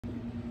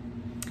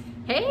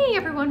Hey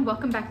everyone,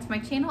 welcome back to my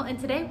channel, and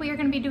today we are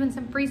going to be doing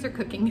some freezer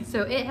cooking.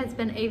 So it has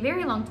been a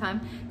very long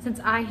time since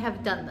I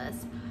have done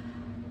this.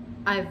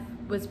 I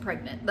was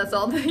pregnant, that's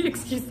all the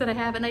excuse that I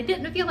have, and I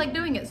didn't feel like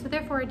doing it, so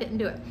therefore I didn't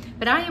do it.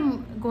 But I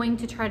am going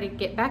to try to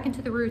get back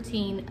into the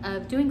routine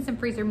of doing some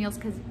freezer meals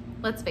because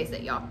let's face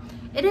it, y'all,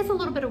 it is a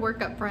little bit of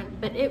work up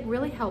front, but it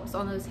really helps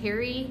on those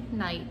hairy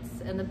nights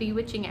and the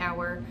bewitching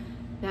hour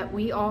that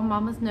we all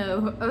mamas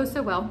know oh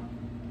so well.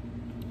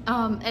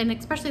 And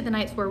especially the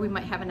nights where we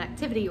might have an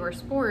activity or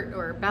sport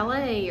or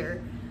ballet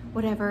or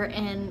whatever,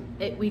 and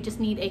we just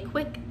need a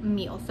quick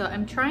meal. So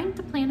I'm trying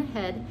to plan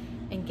ahead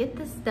and get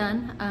this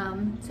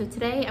done. So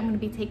today I'm going to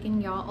be taking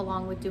y'all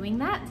along with doing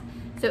that.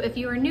 So if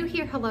you are new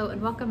here, hello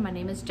and welcome. My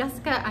name is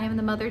Jessica. I am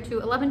the mother to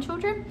 11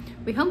 children.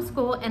 We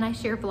homeschool and I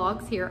share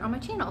vlogs here on my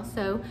channel.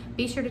 So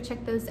be sure to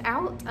check those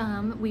out.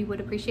 We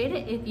would appreciate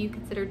it if you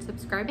considered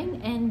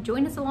subscribing and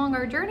join us along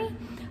our journey.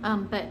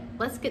 But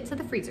let's get to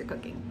the freezer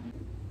cooking.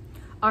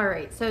 All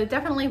right, so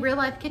definitely real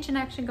life kitchen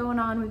action going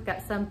on. We've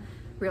got some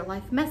real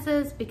life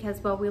messes because,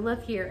 well, we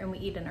live here and we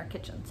eat in our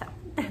kitchen, so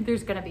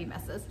there's gonna be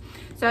messes.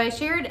 So I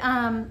shared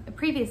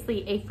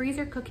previously a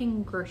freezer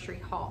cooking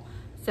grocery haul.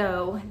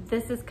 So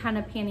this is kind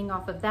of panning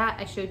off of that.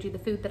 I showed you the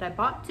food that I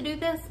bought to do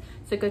this,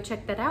 so go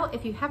check that out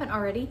if you haven't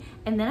already.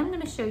 And then I'm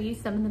gonna show you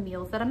some of the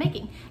meals that I'm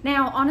making.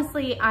 Now,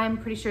 honestly, I'm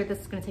pretty sure this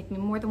is gonna take me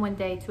more than one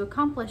day to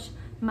accomplish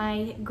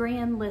my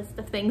grand list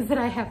of things that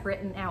I have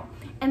written out,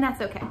 and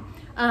that's okay.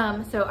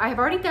 So I have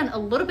already done a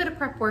little bit of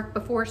prep work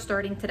before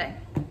starting today.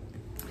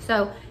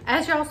 So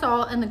as y'all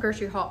saw in the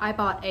grocery haul, I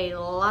bought a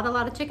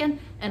lot of chicken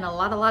and a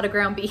lot of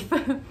ground beef.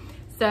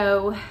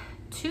 So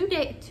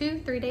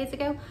 3 days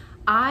ago,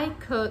 I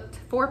cooked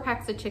 4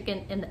 packs of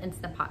chicken in the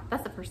Instant Pot.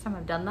 That's the first time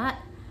I've done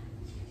that,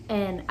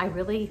 and I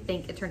really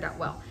think it turned out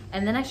well.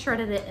 And then I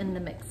shredded it in the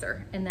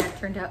mixer, and that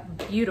turned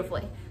out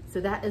beautifully. So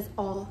that is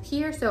all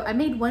here. So I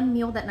made one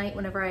meal that night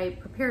whenever I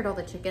prepared all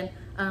the chicken.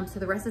 So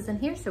the rest is in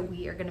here, so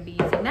we are gonna be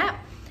using that.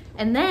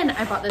 And then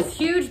I bought this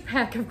huge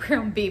pack of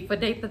ground beef. When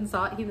Nathan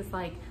saw it, he was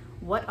like,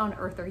 what on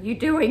earth are you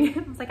doing?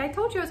 I was like, I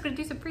told you I was gonna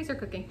do some freezer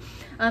cooking.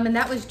 And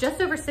that was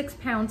just over 6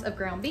 pounds of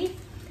ground beef.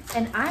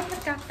 And I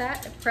have got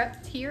that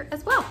prepped here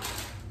as well.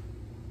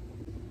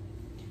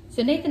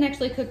 So Nathan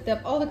actually cooked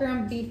up all the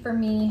ground beef for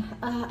me.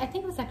 I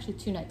think it was actually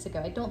 2 nights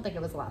ago. I don't think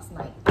it was last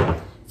night.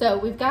 So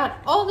we've got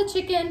all the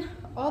chicken,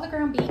 all the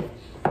ground beef,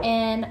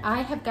 and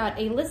I have got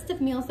a list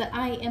of meals that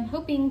I am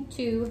hoping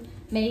to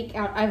make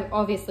out. I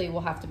obviously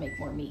will have to make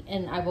more meat,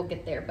 and I will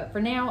get there. But for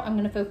now, I'm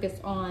gonna focus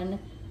on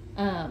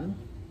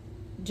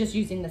just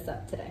using this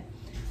up today.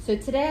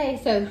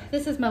 So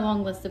this is my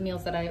long list of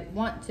meals that I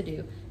want to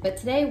do. But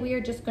today we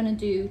are just gonna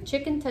do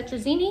chicken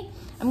tetrazzini.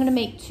 I'm gonna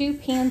make 2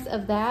 pans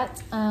of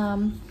that,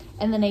 and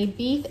then a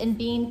beef and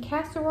bean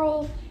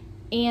casserole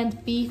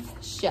and beef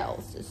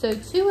shells. So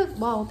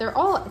well, they're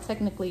all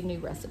technically new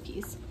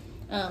recipes.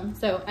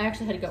 So I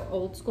actually had to go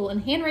old school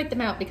and hand write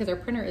them out because our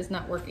printer is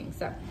not working.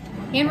 So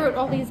hand wrote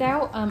all these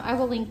out. I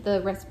will link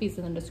the recipes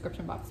in the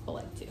description box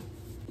below too.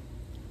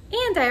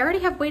 And I already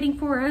have waiting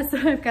for us.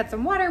 I've got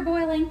some water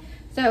boiling.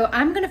 So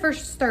I'm gonna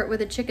first start with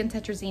a chicken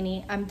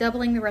tetrazzini. I'm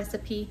doubling the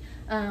recipe.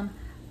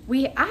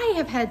 I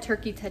have had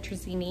turkey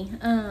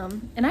tetrazzini,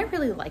 and I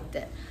really liked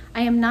it.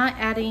 I am not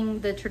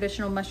adding the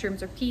traditional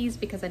mushrooms or peas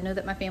because I know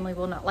that my family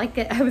will not like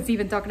it. I was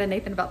even talking to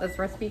Nathan about this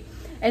recipe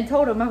and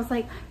told him, I was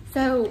like,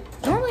 so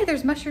normally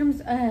there's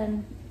mushrooms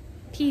and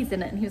peas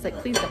in it. And he was like,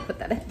 please don't put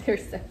that in there.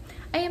 So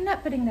I am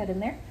not putting that in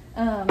there.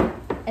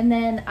 And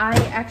then I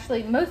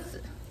actually,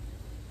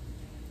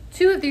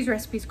 2 of these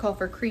recipes call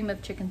for cream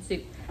of chicken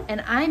soup,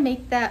 and I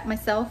make that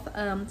myself. So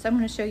I'm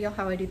gonna show y'all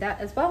how I do that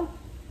as well.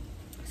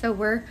 So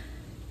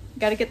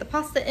gotta get the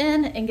pasta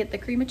in and get the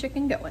cream of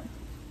chicken going.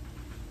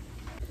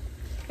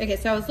 Okay,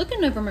 so I was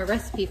looking over my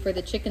recipe for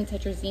the chicken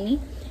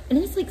tetrazzini, and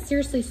it's like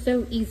seriously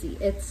so easy.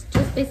 It's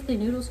just basically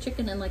noodles,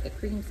 chicken, and like a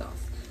cream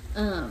sauce.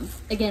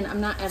 Again,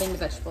 I'm not adding the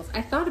vegetables.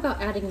 I thought about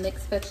adding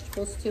mixed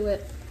vegetables to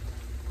it,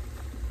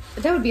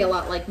 but that would be a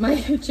lot like my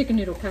chicken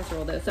noodle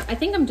casserole though. So I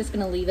think I'm just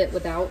gonna leave it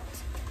without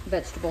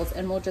vegetables,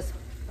 and we'll just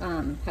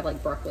have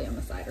like broccoli on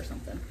the side or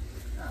something.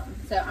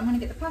 So I'm gonna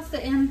get the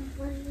pasta in.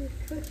 What are you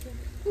cooking?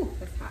 Ooh,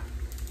 that's hot.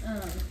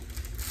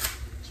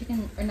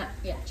 Chicken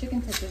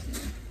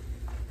tetrazzini.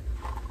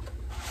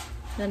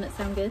 Doesn't it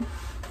sound good? I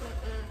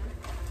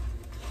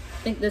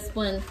think this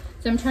one,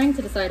 so I'm trying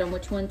to decide on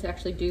which one to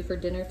actually do for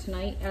dinner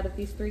tonight out of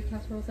these 3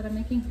 casseroles that I'm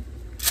making.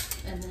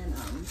 And then,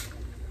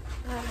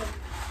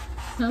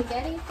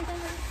 spaghetti for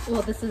dinner?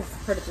 Well, this is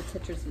part of the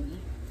tetrazzini.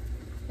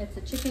 It's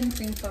a chicken,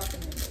 cream sauce,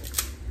 and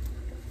noodles.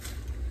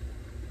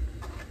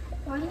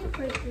 Why do you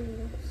break the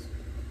noodles?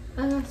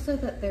 So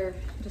that they're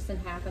just in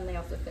half and they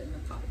also fit in the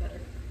pot better.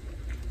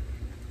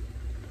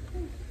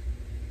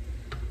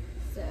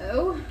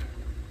 So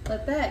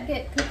let that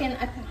get cooking.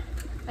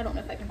 I don't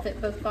know if I can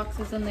fit both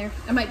boxes in there.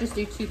 I might just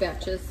do 2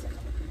 batches.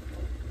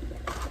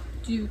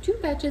 Do 2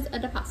 batches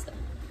of the pasta.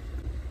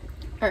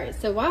 All right,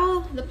 so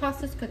while the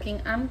pasta's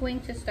cooking, I'm going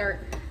to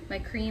start my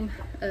cream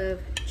of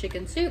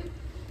chicken soup.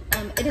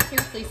 It is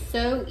seriously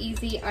so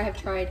easy. I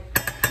have tried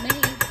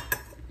many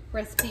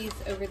recipes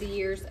over the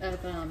years of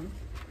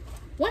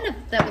one of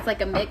that was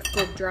like a mix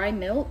with dry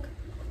milk.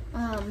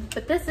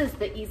 But this is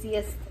the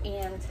easiest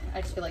and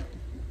I just feel like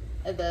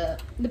the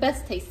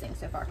best tasting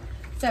so far.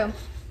 So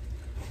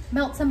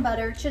melt some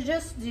butter to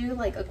just do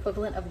like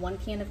equivalent of 1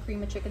 can of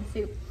cream of chicken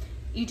soup.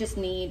 You just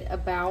need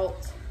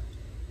about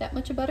that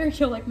much of butter.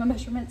 You'll like my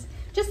measurements.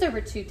 Just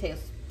over 2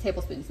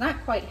 tablespoons,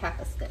 not quite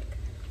half a stick,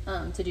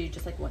 to do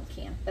just like 1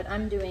 can. But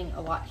I'm doing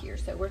a lot here,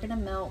 so we're gonna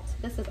melt.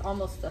 This is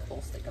almost a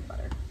full stick of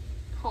butter.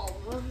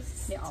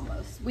 Almost. Yeah,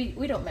 almost.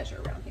 We don't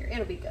measure around here.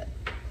 It'll be good.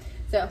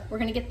 So we're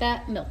gonna get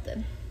that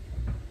melted.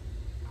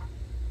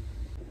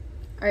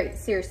 All right,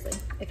 seriously,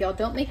 if y'all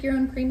don't make your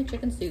own cream of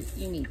chicken soup,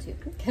 you need to,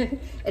 okay?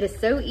 It is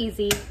so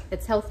easy,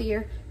 it's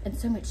healthier, and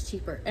so much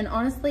cheaper. And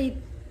honestly,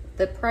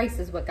 the price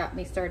is what got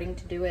me starting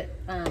to do it,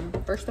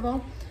 first of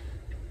all,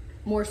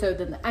 more so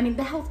than, I mean,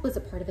 the health was a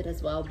part of it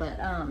as well, but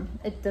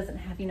it doesn't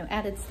have, you know,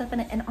 added stuff in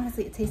it, and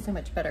honestly, it tastes so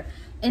much better.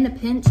 In a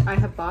pinch, I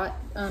have bought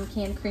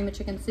canned cream of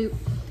chicken soup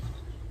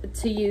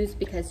to use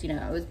because, you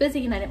know, I was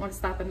busy and I didn't want to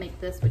stop and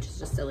make this, which is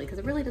just silly because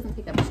it really doesn't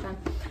take that much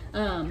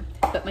time.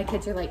 But my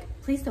kids are like,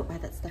 please don't buy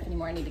that stuff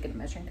anymore. I need to get a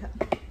measuring cup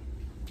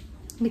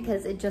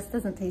because it just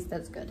doesn't taste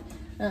as good.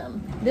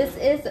 This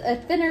is a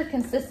thinner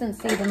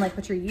consistency than like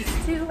what you're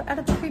used to out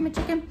of the cream of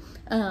chicken.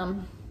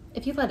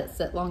 If you let it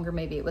sit longer,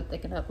 maybe it would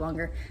thicken up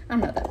longer. I'm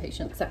not that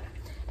patient. So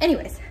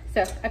anyways,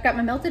 so I've got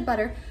my melted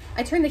butter.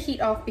 I turn the heat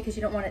off because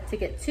you don't want it to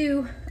get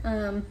too,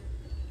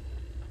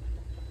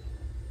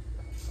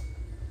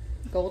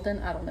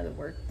 golden, I don't know the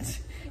word.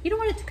 You don't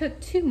want it to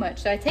cook too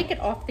much, so I take it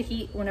off the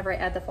heat whenever I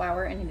add the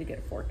flour. I need to get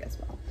a fork as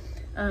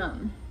well.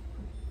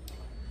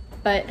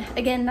 But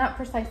again, not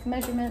precise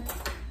measurements,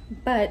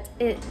 but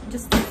it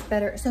just tastes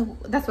better. So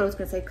that's what I was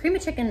gonna say. Cream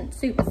of chicken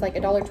soup is like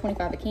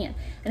 $1.25 a can.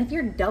 And if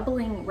you're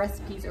doubling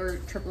recipes or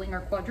tripling or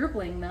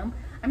quadrupling them,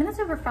 I mean, that's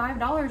over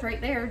 $5 right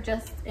there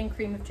just in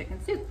cream of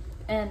chicken soup.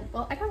 And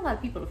well, I got a lot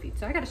of people to feed,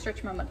 so I gotta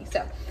stretch my money.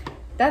 So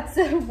that's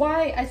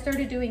why I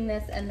started doing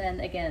this. And then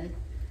again,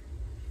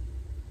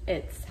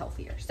 it's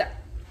healthier. So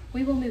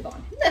we will move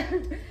on.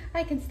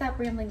 I can stop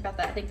rambling about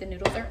that. I think the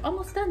noodles are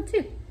almost done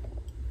too.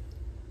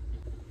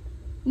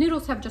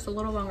 Noodles have just a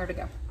little longer to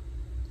go.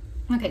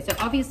 Okay, so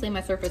obviously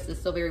my surface is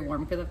still very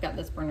warm because I've got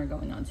this burner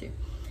going on too.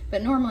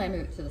 But normally I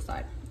move it to the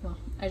side. Well,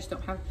 I just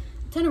don't have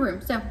a ton of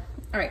room. So,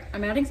 all right,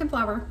 I'm adding some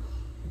flour.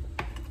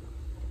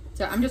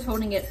 So I'm just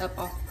holding it up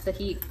off the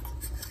heat.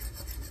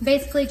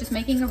 Basically just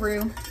making a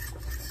roux.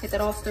 Get that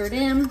all stirred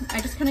in.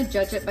 I just kind of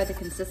judge it by the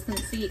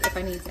consistency if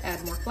I need to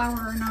add more flour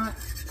or not.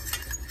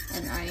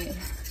 And I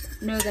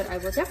know that I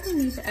will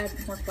definitely need to add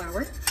more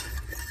flour.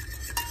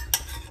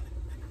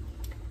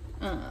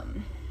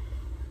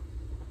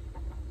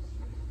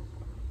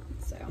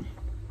 So,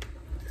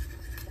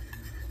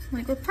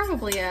 like we're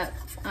probably at,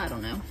 I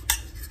don't know,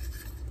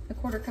 a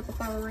 1/4 cup of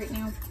flour right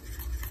now.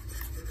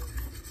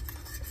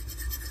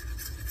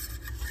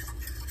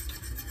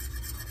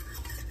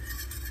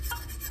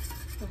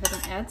 Go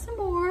ahead and add some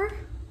more.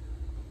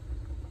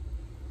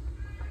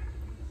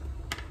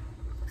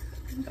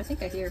 I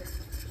think I hear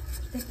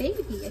the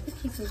baby. I think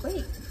he's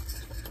awake.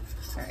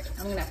 All right,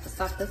 I'm gonna have to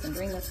stop this and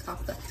drain this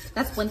pasta.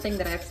 That's one thing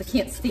that I actually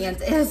can't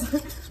stand is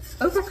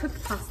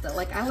overcooked pasta.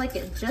 Like I like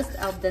it just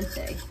al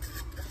dente.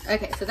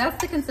 Okay, so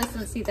that's the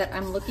consistency that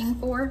I'm looking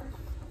for,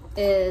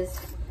 is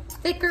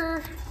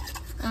thicker.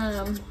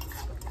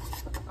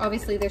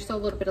 Obviously there's still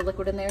a little bit of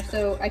liquid in there,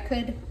 so I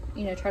could,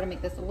 you know, try to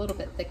make this a little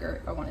bit thicker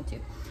if I wanted to.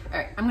 All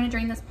right, I'm gonna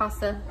drain this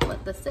pasta,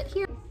 let this sit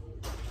here.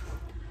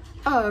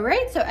 All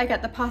right, so I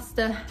got the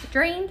pasta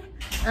drained.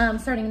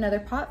 Starting another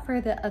pot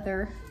for the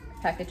other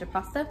package of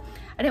pasta.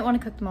 I didn't want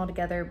to cook them all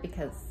together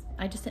because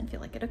I just didn't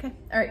feel like it, okay?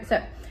 All right, so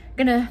I'm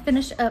gonna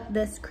finish up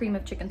this cream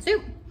of chicken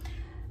soup.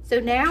 So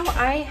now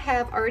I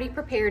have already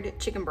prepared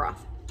chicken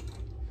broth.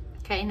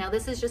 Okay, now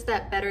this is just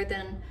that better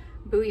than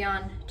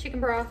bouillon chicken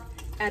broth.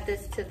 Add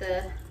this to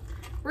the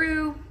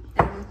roux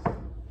and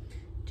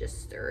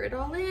just stir it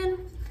all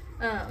in.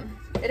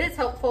 It is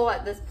helpful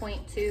at this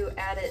point to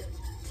add it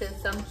to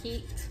some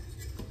heat.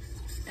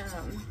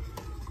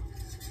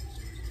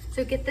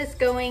 So get this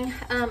going.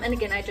 And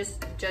again, I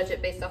just judge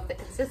it based off the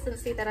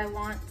consistency that I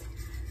want.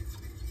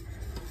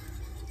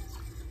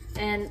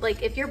 And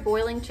like if you're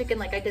boiling chicken,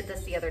 like I did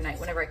this the other night,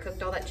 whenever I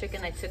cooked all that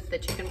chicken, I took the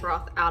chicken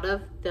broth out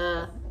of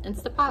the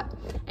Instapot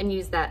and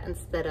used that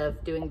instead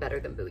of doing better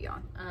than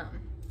bouillon.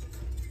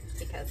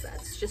 Because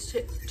that's just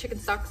chicken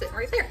stock sitting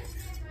right there.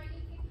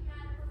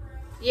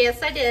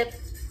 Yes, I did.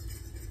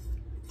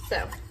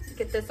 So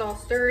get this all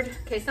stirred.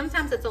 Okay,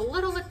 sometimes it's a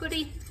little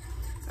liquidy,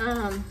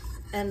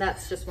 and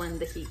that's just when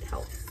the heat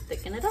helps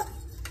thicken it up.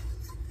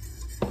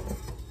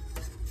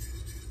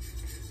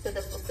 So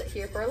this will sit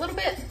here for a little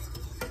bit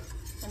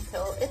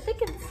until it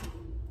thickens.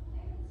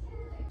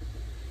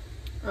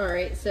 All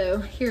right, so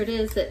here it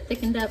is. It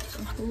thickened up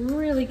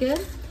really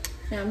good.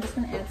 Now I'm just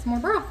gonna add some more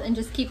broth and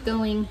just keep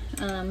going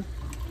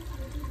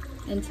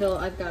until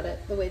I've got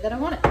it the way that I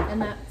want it.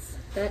 And that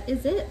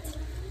is it.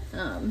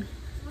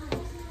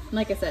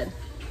 Like I said,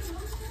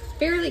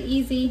 fairly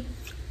easy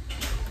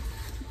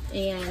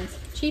and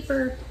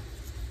cheaper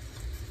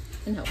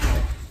and help with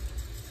it.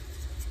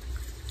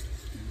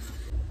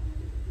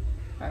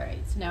 All right,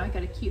 so now I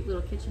got a cute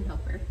little kitchen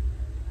helper.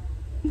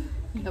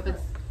 I hope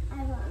it's,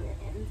 I wanted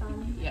ends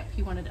on. yep,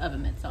 you wanted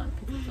oven mitts on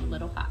because it's a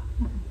little hot.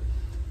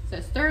 So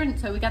stirring,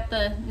 so we got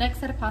the next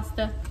set of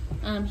pasta.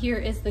 Here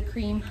is the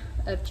cream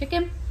of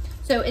chicken.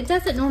 So it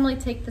doesn't normally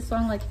take this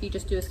long, like if you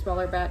just do a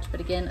smaller batch, but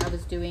again, I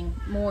was doing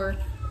more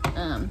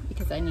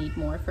because I need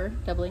more for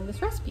doubling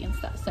this recipe and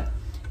stuff. So,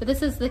 but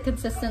this is the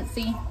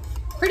consistency,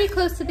 pretty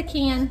close to the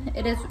can.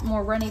 It is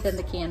more runny than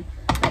the can,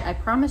 but I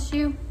promise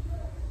you,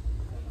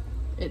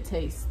 it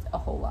tastes a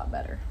whole lot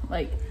better.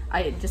 Like,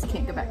 I just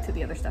can't go back to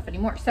the other stuff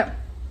anymore. So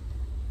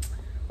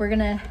we're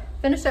gonna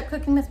finish up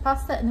cooking this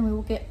pasta and then we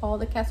will get all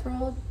the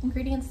casserole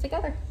ingredients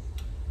together.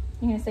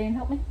 You gonna stay and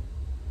help me?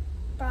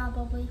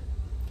 Probably.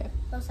 Okay.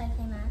 Most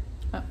likely not.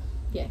 Oh,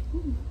 yeah.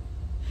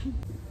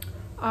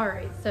 All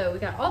right, so we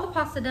got all the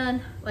pasta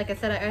done. Like I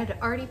said, I had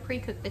already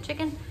pre-cooked the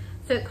chicken.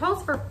 So it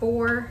calls for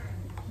 4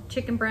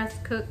 chicken breasts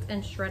cooked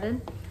and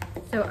shredded.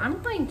 So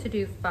I'm going to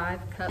do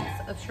 5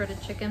 cups of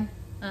shredded chicken.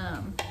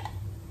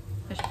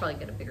 I should probably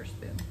get a bigger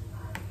spoon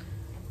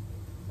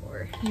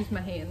or use my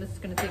hand. This is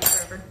gonna take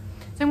forever.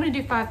 So I'm gonna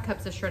do 5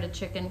 cups of shredded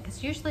chicken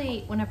because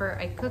usually whenever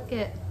I cook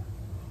it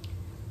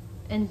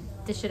and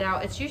dish it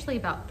out, it's usually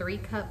about 3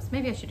 cups.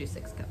 Maybe I should do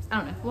 6 cups. I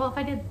don't know. Well, if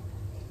I did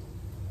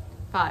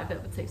 5,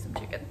 that would save some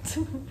chicken.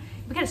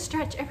 We gotta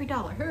stretch every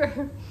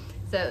dollar.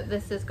 So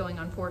this is going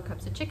on 4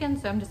 cups of chicken.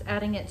 So I'm just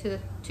adding it to the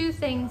 2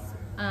 things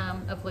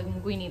of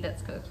linguine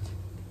that's cooked.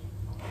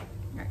 All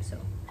right, so,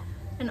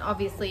 and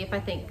obviously if I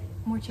think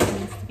more chicken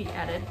needs to be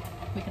added,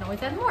 we can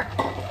always add more.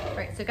 All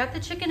right, so got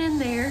the chicken in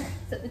there.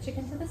 Set the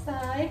chicken to the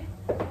side.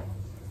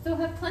 Still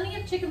have plenty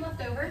of chicken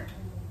left over.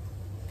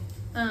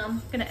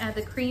 Gonna add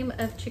the cream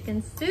of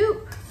chicken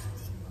soup.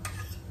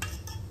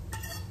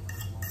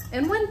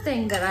 And one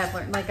thing that I've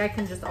learned, like I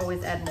can just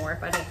always add more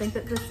if I don't think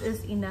that this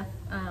is enough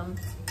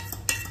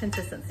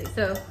consistency.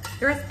 So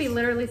the recipe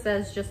literally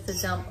says just to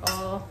dump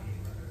all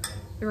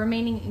the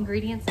remaining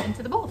ingredients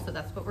into the bowl. So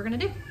that's what we're gonna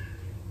do.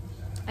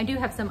 I do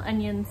have some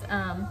onions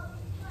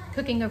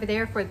cooking over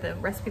there for the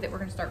recipe that we're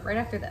gonna start right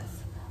after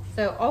this.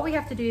 So all we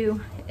have to do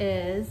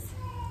is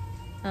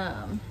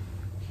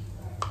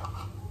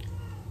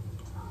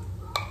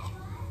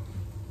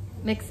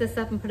mix this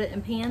up and put it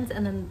in pans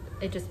and then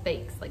it just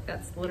bakes. Like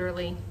that's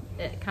literally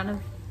it. Kind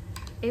of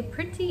a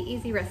pretty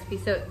easy recipe.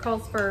 So it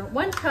calls for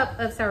 1 cup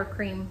of sour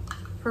cream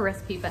per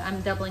recipe, but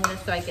I'm doubling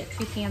this so I get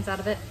 2 cans out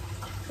of it.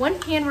 1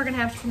 can we're gonna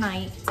have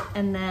tonight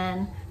and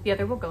then the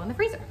other will go in the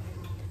freezer.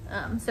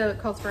 So it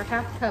calls for a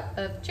 1/2 cup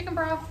of chicken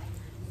broth.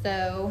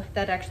 So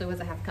that actually was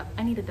a 1/2 cup.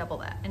 I need to double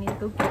that. I need to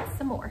go get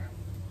some more.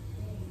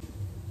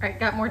 All right,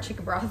 got more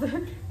chicken broth.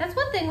 That's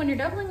one thing when you're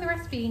doubling the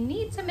recipe, you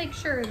need to make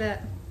sure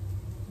that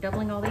you're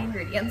doubling all the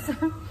ingredients.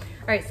 All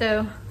right,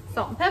 so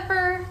salt and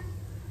pepper,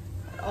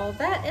 put all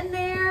that in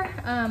there.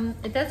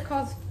 It does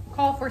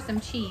call for some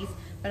cheese,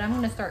 but I'm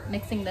gonna start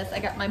mixing this. I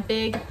got my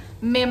big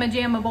Mama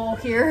Jamma bowl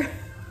here.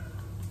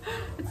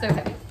 It's so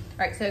heavy. All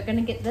right, so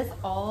gonna get this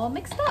all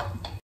mixed up.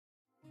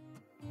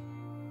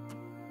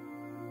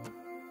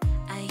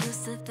 I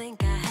used to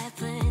think I had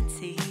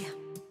plenty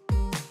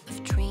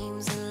of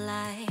dreams and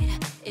light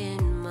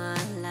in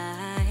my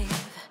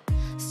life,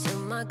 so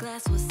my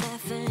glass was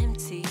half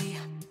empty,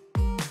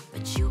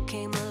 but you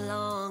came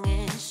along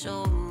and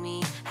showed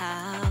me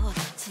how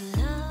to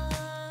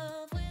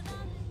love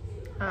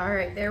without... All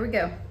right, there we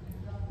go.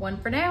 1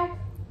 for now,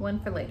 1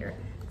 for later.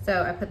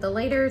 So I put the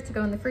later to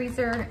go in the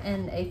freezer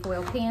in a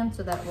foil pan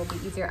so that will be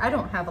easier. I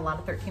don't have a lot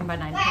of 13 by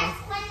 9 pans.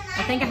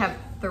 I think I have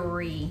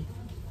 3,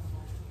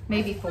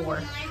 maybe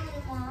 4.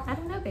 I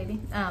don't know, baby.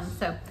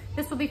 So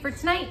this will be for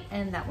tonight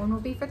and that one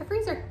will be for the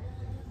freezer.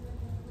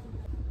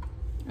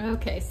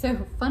 Okay, so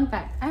fun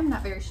fact, I'm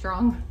not very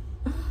strong.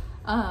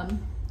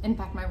 In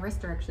fact, my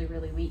wrists are actually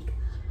really weak.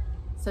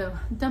 So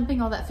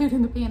dumping all that food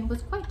in the pan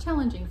was quite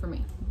challenging for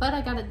me, but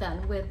I got it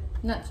done with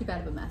not too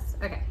bad of a mess.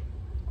 Okay,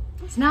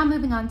 so now I'm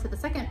moving on to the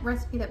second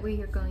recipe that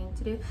we are going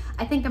to do.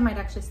 I think I might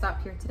actually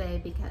stop here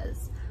today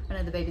because I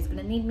know the baby's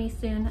gonna need me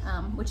soon,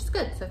 which is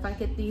good. So if I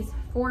get these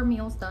 4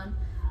 meals done,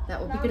 that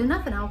will be good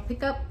enough and I'll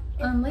pick up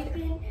later.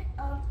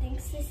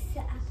 Thanks to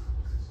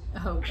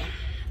Oh, yeah.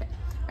 Okay.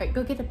 All right,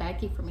 go get a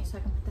baggie for me so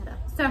I can put that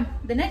up. So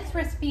the next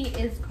recipe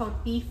is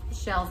called beef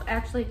shells.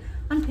 Actually,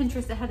 on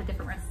Pinterest, it had a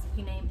different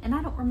recipe name and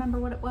I don't remember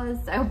what it was,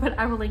 so, but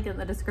I will link it in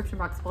the description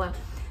box below.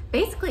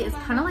 Basically, it's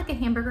kind of like a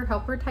hamburger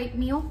helper type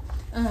meal,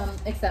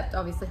 except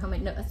obviously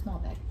homemade. No, a small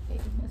bag,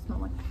 baby, a small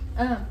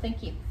one.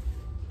 Thank you.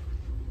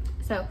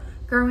 So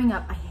growing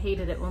up, I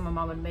hated it when my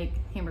mom would make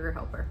hamburger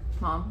helper.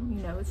 Mom,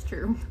 you know it's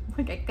true.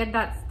 Like I could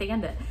not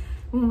stand it.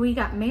 When we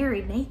got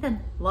married, Nathan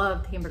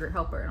loved hamburger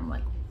helper, and I'm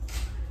like,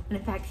 and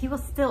in fact, he will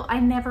still. I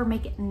never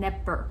make it.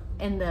 Never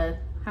in the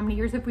how many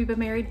years have we been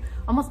married?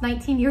 Almost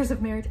 19 years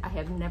of marriage. I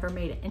have never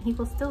made it, and he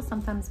will still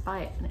sometimes buy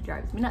it, and it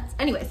drives me nuts.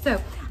 Anyway,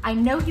 so I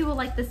know he will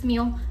like this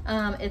meal.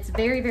 It's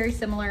very, very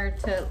similar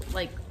to,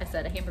 like I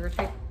said, a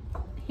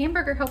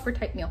hamburger helper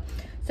type meal.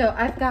 So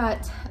I've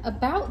got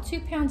about 2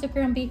 pounds of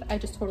ground beef. I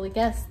just totally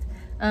guessed.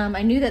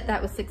 I knew that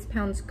that was 6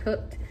 pounds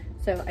cooked,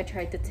 so I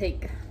tried to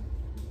take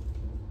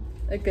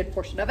a good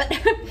portion of it.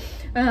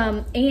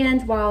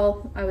 And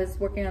while I was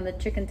working on the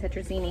chicken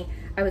tetrazzini,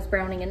 I was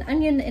browning an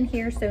onion in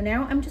here. So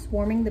now I'm just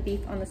warming the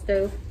beef on the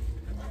stove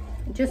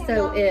just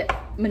so it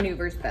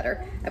maneuvers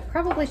better. I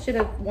probably should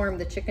have warmed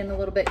the chicken a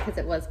little bit because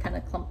it was kind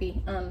of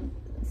clumpy,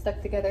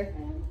 stuck together.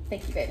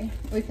 Thank you, baby.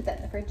 We put that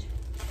in the fridge.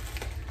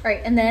 All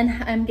right, and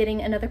then I'm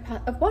getting another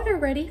pot of water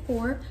ready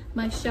for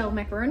my shell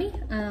macaroni.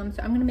 So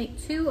I'm gonna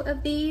make 2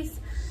 of these,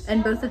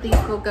 and both of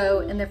these will go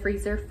in the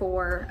freezer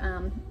for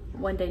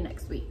one day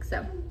next week,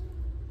 so.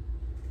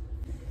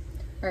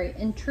 All right,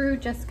 in true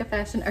Jessica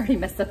fashion, I already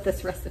messed up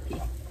this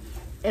recipe.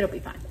 It'll be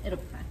fine, it'll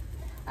be fine.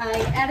 I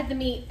added the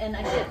meat and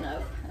I shouldn't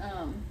have,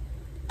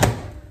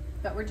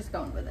 but we're just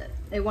going with it.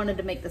 They wanted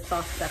to make the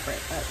sauce separate,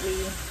 but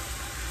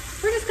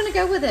we're just gonna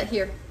go with it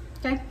here,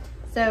 okay?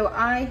 So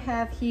I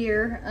have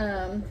here,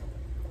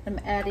 I'm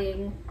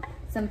adding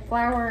some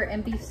flour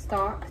and beef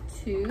stock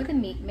to the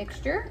meat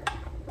mixture.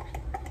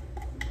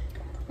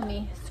 Let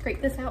me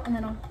scrape this out and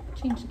then I'll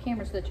change the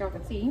camera so that y'all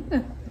can see.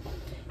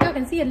 Y'all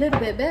can see a little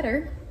bit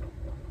better.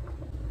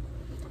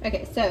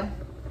 Okay, so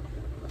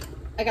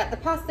I got the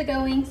pasta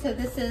going. So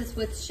this is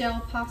with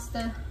shell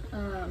pasta.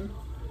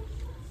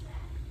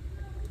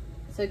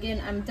 So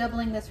again, I'm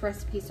doubling this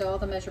recipe, so all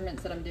the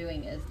measurements that I'm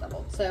doing is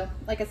doubled. So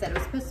like I said, I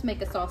was supposed to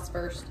make a sauce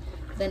first,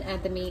 then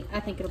add the meat. I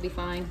think it'll be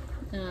fine.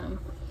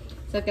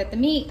 So I've got the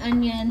meat,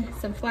 onion,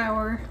 some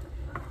flour,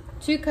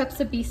 2 cups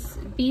of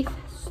beef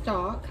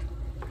stock.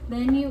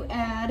 Then you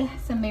add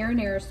some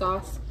marinara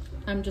sauce.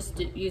 I'm just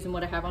using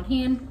what I have on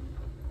hand,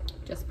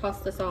 just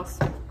pasta sauce.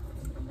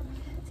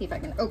 See if I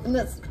can open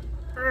this.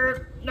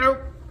 Nope,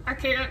 I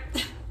can't.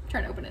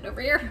 Trying to open it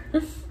over here.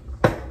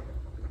 All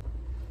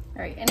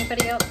right,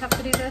 anybody else have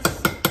to do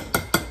this?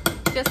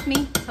 Just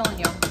me? I'm telling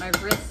y'all, my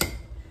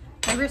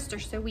wrists are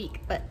so weak,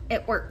 but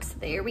it works.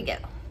 There we go.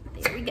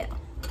 There we go.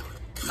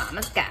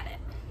 Mama's got it.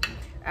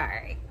 All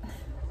right.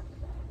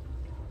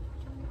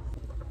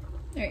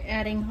 All right,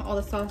 adding all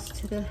the sauce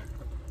to the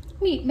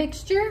meat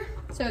mixture.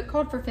 So it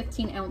called for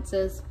 15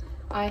 ounces.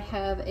 I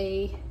have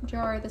a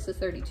jar, this is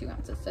 32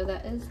 ounces. So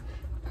that is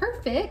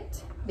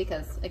perfect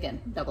because, again,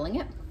 doubling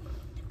it.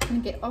 I'm gonna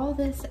get all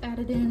this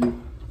added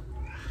in.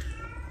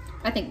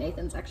 I think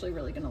Nathan's actually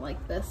really gonna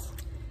like this.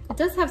 It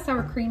does have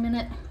sour cream in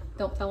it.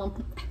 Don't tell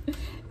him.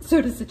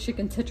 So does the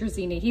chicken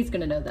tetrazzini. He's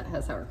gonna know that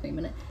has sour cream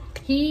in it.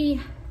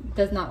 He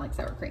does not like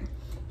sour cream.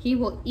 He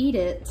will eat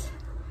it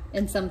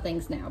in some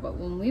things now, but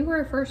when we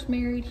were first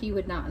married, he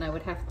would not, and I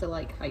would have to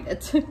like hide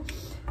it.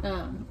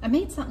 I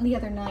made something the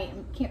other night,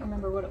 I can't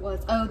remember what it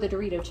was. Oh, the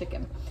Dorito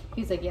chicken.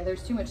 He's like, yeah,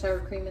 there's too much sour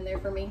cream in there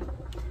for me.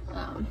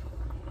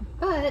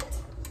 But,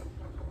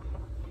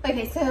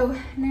 okay, so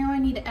now I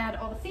need to add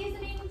all the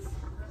seasonings.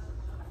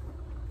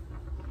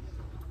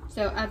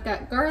 So I've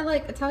got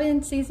garlic,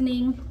 Italian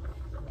seasoning,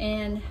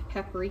 and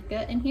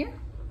paprika in here.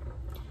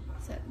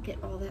 So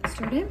get all that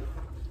stirred in.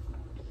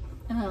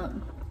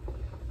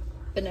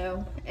 But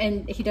no,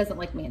 and he doesn't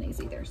like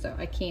mayonnaise either, so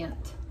I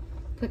can't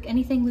cook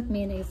anything with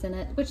mayonnaise in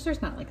it, which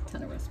there's not like a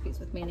ton of recipes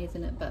with mayonnaise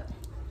in it, but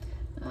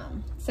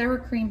sour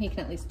cream he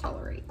can at least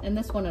tolerate. And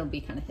this one will be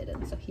kind of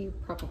hidden, so he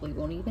probably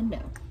won't even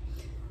know.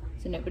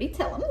 So nobody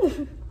tell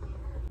him.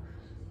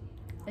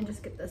 And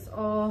just get this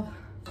all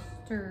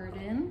stirred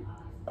in.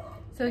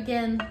 So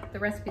again, the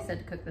recipe said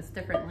to cook this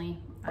differently.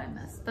 I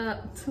messed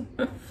up.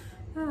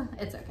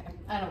 It's okay.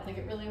 I don't think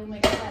it really will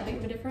make that big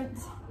of a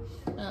difference.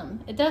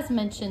 It does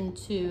mention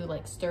to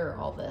like stir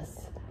all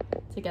this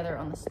together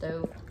on the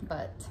stove,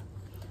 but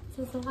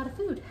this is a lot of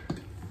food.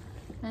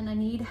 And I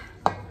need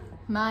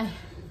my,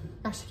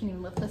 gosh, I can't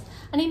even lift this.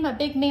 I need my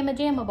big mama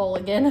jamma bowl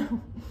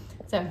again.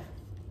 So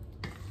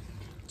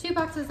 2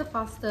 boxes of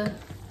pasta,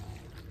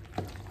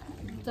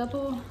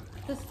 double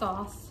the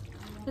sauce.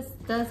 This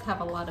does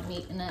have a lot of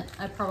meat in it.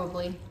 I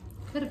probably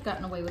could have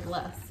gotten away with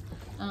less.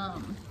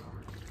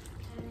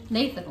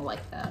 Nathan will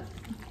like that.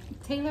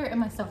 Taylor and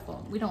myself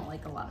won't. We don't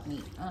like a lot of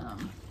meat,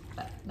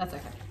 but that's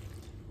okay.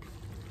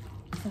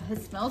 So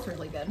it smells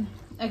really good.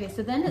 Okay,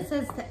 so then it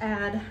says to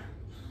add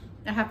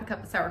a 1/2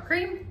 cup of sour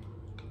cream.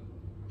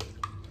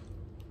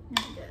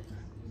 And get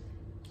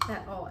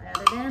that all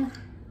added in.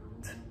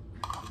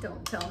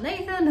 Don't tell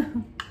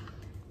Nathan.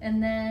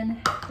 And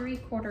then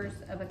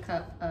 3/4 of a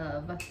cup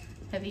of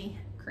heavy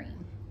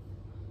cream.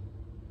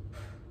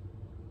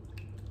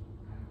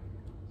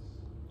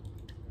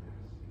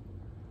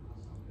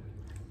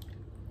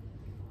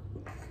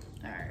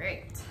 All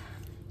right.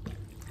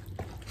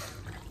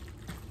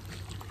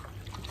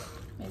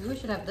 Maybe we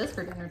should have this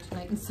for dinner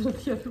tonight instead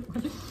of the other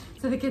one.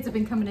 So the kids have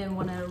been coming in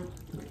one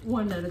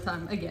at a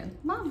time again.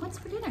 Mom, what's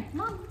for dinner?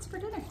 Mom, what's for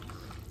dinner?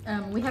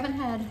 We haven't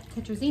had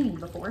tetrazzini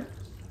before.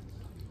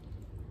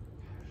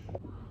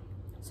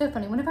 So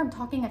funny, whenever I'm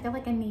talking, I feel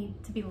like I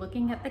need to be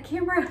looking at the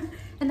camera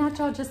and not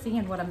y'all just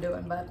seeing what I'm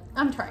doing, but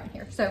I'm trying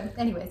here. So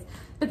anyways,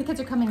 but the kids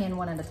are coming in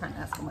one at a time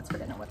asking what's for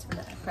dinner,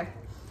 okay?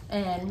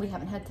 And we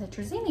haven't had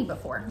tetrazzini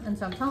before. And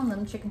so I'm telling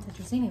them chicken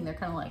tetrazzini, and they're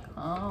kind of like,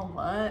 oh,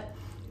 what?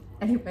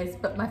 Anyways,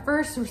 but my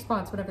first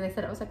response whenever they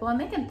said it, I was like, well, I'm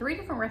making 3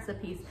 different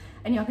recipes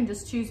and y'all can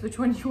just choose which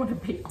one you want to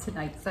bake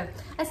tonight. So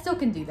I still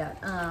can do that.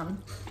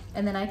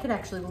 And then I could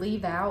actually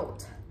leave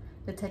out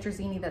the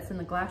tetrazzini that's in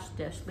the glass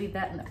dish, leave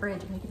that in the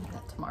fridge, and we can do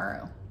that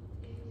tomorrow.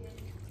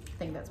 I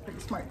think that's pretty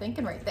smart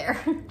thinking right there.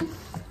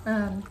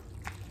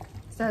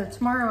 So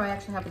tomorrow I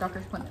actually have a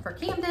doctor's appointment for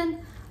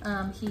Camden.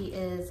 He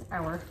is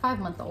our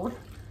 5-month-old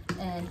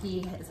and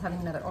he is having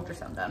another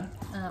ultrasound done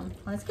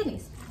on his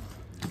kidneys.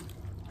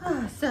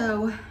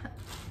 So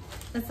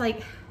it's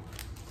like,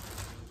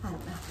 I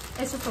don't know.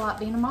 It's just a lot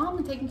being a mom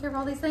and taking care of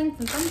all these things.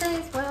 And some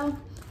days, well,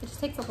 it just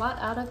takes a lot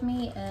out of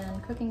me,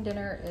 and cooking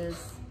dinner is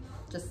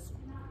just,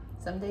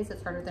 some days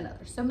it's harder than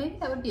others. So maybe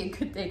that would be a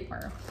good day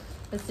tomorrow,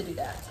 is to do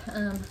that.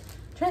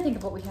 Trying to think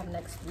of what we have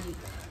next week.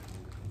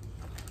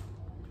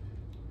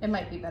 It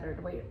might be better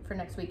to wait for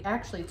next week.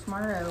 Actually,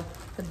 tomorrow,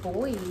 the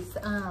boys,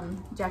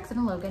 Jackson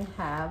and Logan,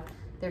 have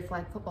their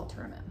flag football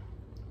tournament.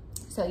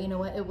 So you know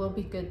what? It will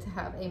be good to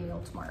have a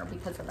meal tomorrow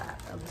because of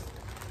that. I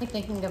was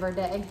thinking of our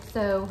day.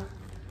 So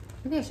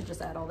maybe I should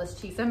just add all this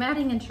cheese. I'm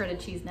adding in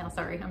shredded cheese now.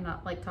 Sorry, I'm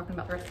not like talking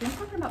about the recipe. I'm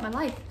talking about my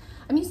life.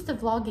 I'm used to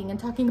vlogging and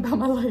talking about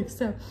my life.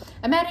 So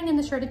I'm adding in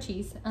the shredded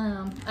cheese.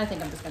 I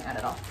think I'm just gonna add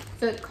it all.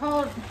 So it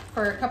called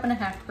for 1.5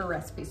 cups per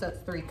recipe. So it's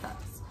 3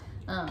 cups.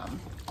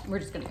 We're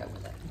just gonna go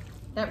with it.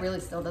 That really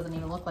still doesn't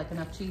even look like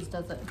enough cheese,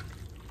 does it?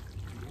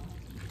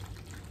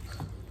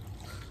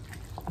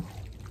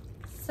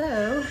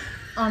 So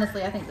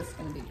honestly, I think this is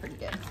gonna be pretty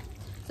good.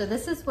 So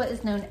this is what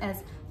is known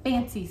as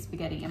fancy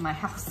spaghetti in my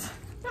house.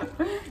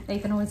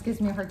 Nathan always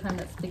gives me a hard time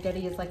that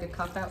spaghetti is like a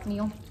cop-out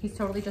meal. He's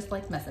totally just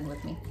like messing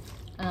with me.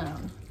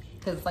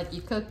 Because like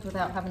you cooked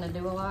without having to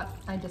do a lot.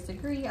 I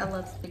disagree, I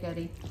love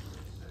spaghetti.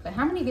 But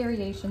how many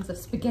variations of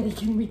spaghetti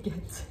can we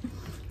get?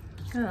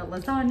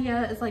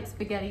 Lasagna is like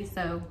spaghetti,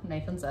 so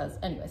Nathan says.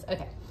 Anyways,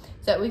 okay.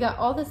 So we got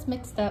all this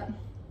mixed up,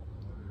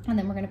 and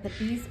then we're gonna put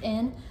these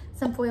in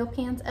some foil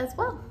pans as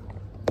well.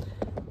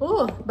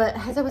 Oh, but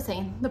as I was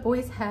saying, the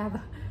boys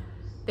have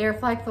their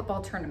flag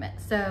football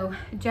tournament. So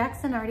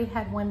Jackson already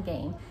had 1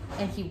 game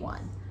and he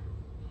won.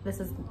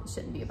 This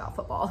shouldn't be about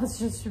football. This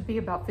just should be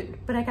about food.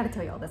 But I gotta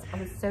tell you all this. I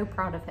was so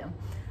proud of him.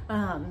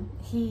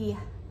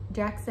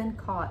 Jackson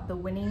caught the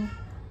winning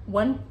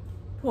 1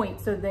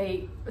 point. So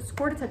they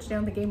scored a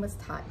touchdown. The game was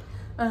tied.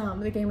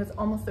 The game was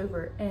almost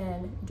over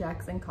and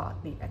Jackson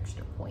caught the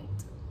extra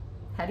point.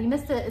 Had he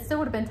missed it, it still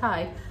would have been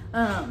tied.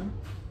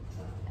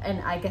 And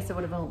I guess it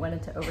would have went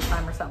into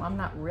overtime or something. I'm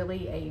not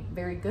really a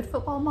very good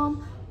football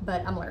mom,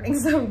 but I'm learning.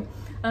 So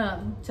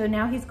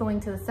now he's going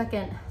to the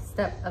 2nd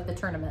step of the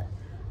tournament.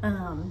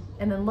 And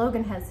then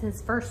Logan has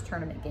his first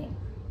tournament game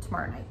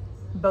tomorrow night,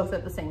 both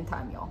at the same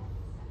time, y'all.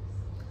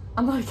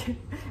 I'm like,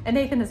 and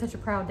Nathan is such a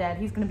proud dad.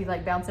 He's gonna be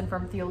like bouncing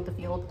from field to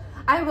field.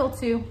 I will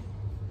too.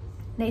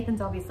 Nathan's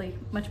obviously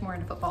much more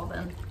into football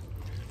than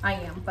I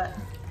am, but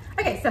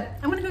okay, so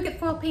I'm gonna go get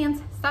foil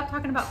pans, stop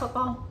talking about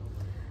football.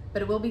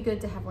 But it will be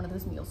good to have one of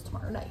those meals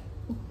tomorrow night.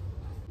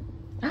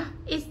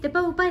 Is the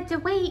Bo Buds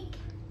awake?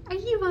 Are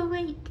you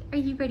awake? Are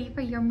you ready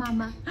for your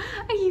mama?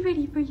 Are you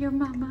ready for your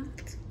mama?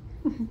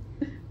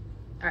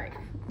 All right,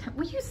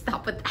 will you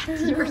stop with that?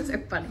 You are so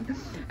funny.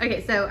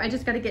 Okay, so I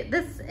just gotta get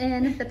this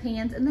in the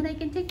pans and then I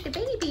can take the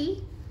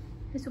baby.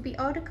 This will be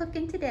all the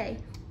cooking today.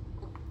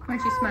 Why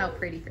don't you smile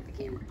pretty for the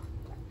camera?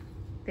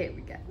 There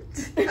we go.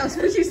 Oh,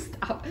 so you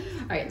stop.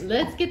 All right,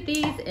 let's get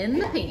these in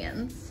the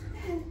pans.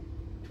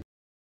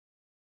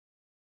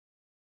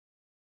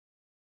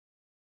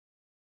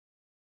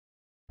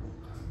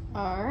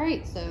 All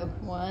right, so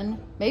 1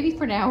 maybe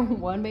for now,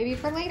 1 maybe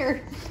for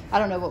later. I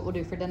don't know what we'll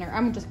do for dinner.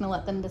 I'm just gonna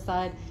let them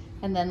decide.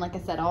 And then, like I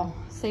said, I'll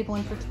save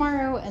 1 for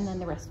tomorrow and then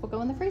the rest will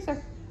go in the freezer.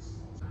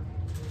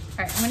 All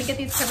right, I'm gonna get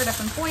these covered up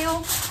in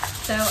foil.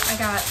 So I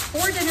got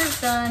 4 dinners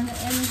done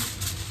and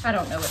I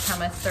don't know what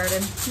time I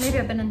started. Maybe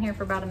I've been in here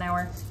for about an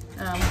hour.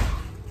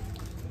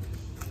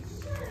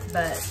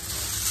 But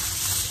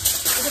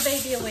the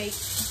baby awake.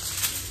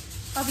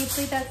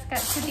 Obviously that's got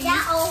to be. Is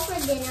that all for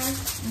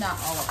dinner? Not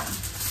all of them.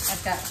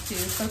 I've got to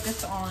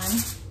focus on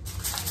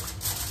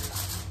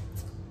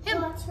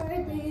him. What's for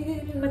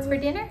dinner? What's for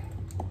dinner?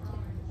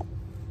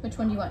 Which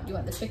one do you want? Do you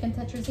want the chicken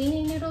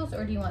tetrazzini noodles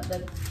or do you want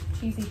the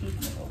cheesy beef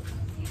noodles?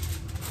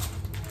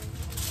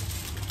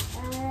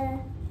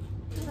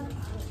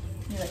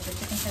 You like the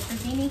chicken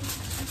tetrazzini?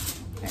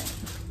 Alright.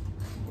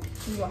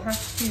 We will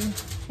have to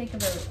take a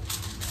vote.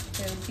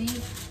 So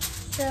beef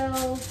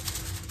shells.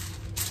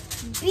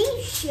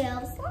 Beef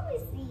shells? Let me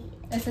see.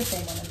 It's the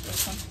same one as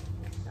this one.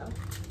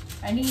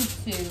 I need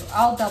to,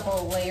 I'll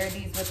double layer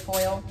these with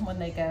foil when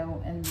they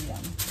go in the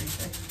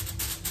freezer.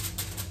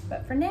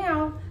 But for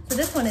now, so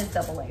this one is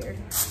double layered.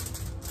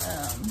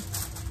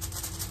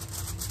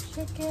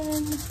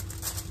 Chicken,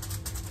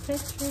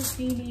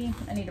 tetrazzini.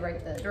 I need to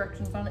write the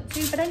directions on it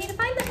too, but I need to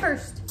find them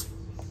first.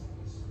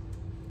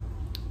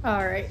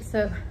 All right,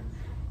 so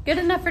good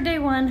enough for day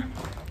 1.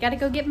 Gotta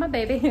go get my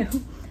baby.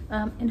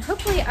 And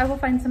hopefully I will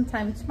find some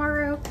time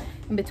tomorrow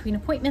in between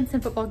appointments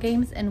and football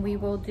games and we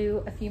will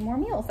do a few more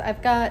meals.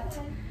 I've got,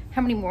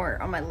 how many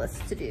more on my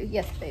list to do?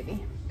 Yes,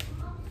 baby.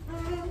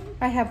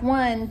 I have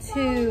 1,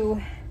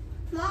 2,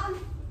 Mom,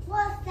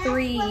 what's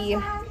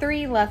that?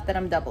 3 left that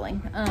I'm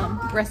doubling.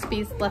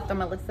 Recipes left on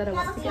my list that I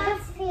want to get.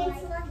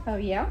 Oh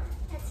yeah?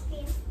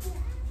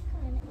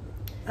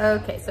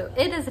 Okay, so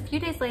it is a few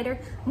days later.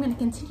 I'm gonna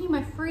continue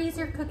my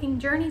freezer cooking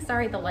journey.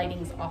 Sorry, the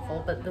lighting's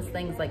awful, but this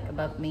thing's like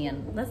above me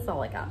and that's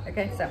all I got,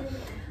 okay? So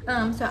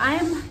I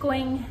am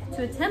going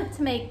to attempt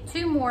to make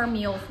 2 more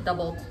meals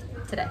doubled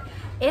today.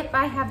 If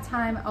I have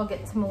time, I'll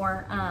get to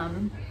more.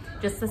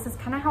 Just this is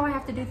kind of how I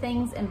have to do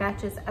things in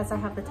batches as I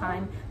have the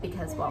time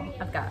because, well,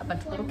 I've got a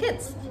bunch of little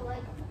kids.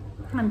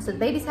 So the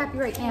baby's happy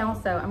right now,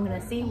 so I'm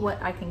gonna see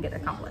what I can get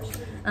accomplished.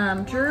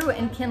 Drew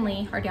and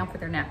Kinley are down for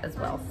their nap as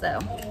well, so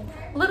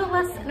a little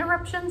less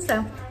interruption.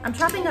 So I'm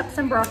chopping up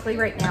some broccoli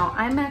right now.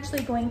 I'm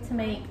actually going to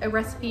make a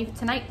recipe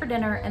tonight for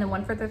dinner and then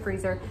 1 for the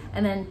freezer,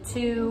 and then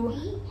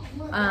 2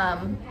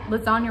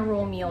 lasagna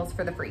roll meals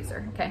for the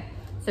freezer, okay?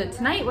 So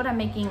tonight what I'm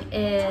making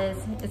is,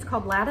 it's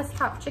called Lattice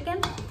Top Chicken.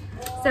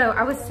 So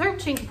I was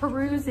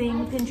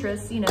perusing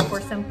Pinterest, you know,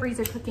 for some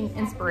freezer cooking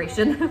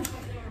inspiration.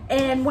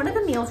 And one of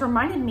the meals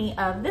reminded me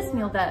of this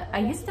meal that I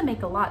used to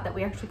make a lot that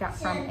we actually got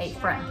from a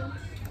friend.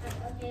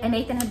 And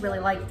Nathan had really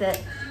liked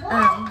it.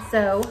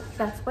 So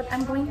that's what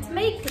I'm going to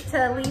make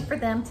to leave for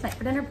them tonight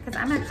for dinner because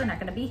I'm actually not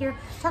gonna be here.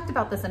 Talked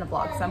about this in a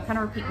vlog, so I'm kind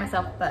of repeating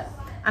myself, but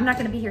I'm not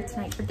gonna be here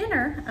tonight for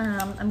dinner.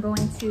 I'm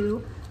going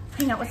to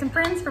hang out with some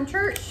friends from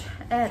church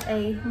at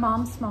a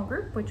mom small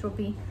group, which will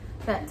be,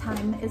 that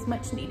time is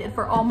much needed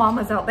for all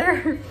mamas out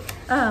there.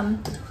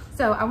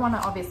 So I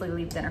wanna obviously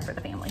leave dinner for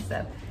the family,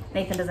 so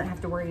Nathan doesn't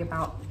have to worry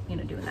about, you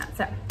know, doing that.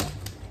 So,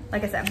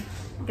 like I said,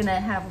 I'm gonna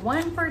have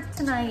 1 for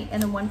tonight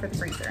and then 1 for the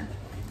freezer.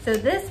 So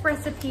this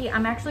recipe,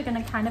 I'm actually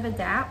gonna kind of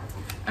adapt.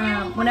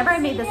 Whenever I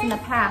made this in the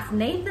past,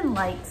 Nathan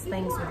likes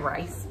things with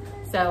rice.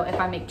 So if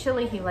I make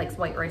chili, he likes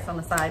white rice on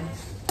the side.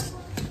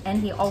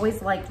 And he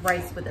always liked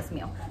rice with this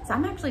meal. So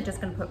I'm actually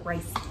just gonna put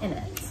rice in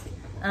it.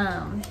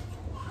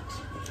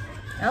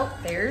 Oh,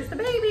 there's the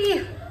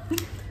baby.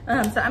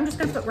 So I'm just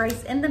gonna put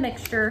rice in the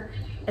mixture.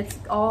 It's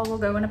all will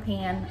go in a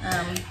pan,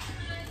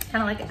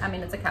 kind of like, I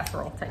mean, it's a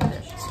casserole type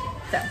dish.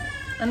 So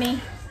let me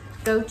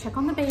go check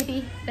on the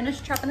baby,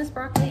 finish chopping this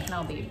broccoli, and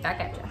I'll be back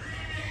at you.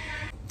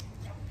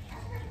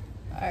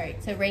 All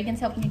right, so Reagan's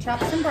helping me chop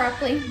some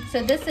broccoli.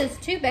 So this is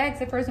 2 bags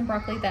of frozen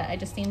broccoli that I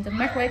just steamed in the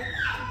microwave,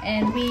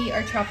 and we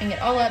are chopping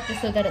it all up just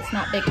so that it's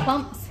not big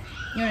clumps.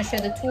 You wanna show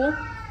the tool?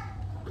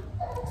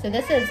 So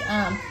this is,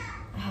 oh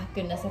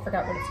goodness, I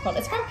forgot what it's called.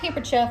 It's from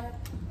Pampered Chef.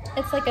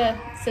 It's like a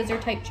scissor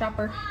type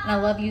chopper, and I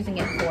love using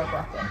it for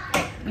broccoli.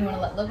 You want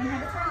to let Logan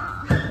have it?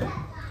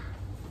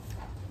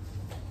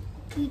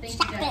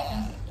 Chop it.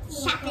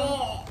 Chop it.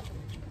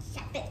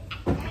 Chop it.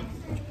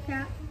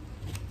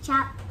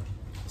 Chop.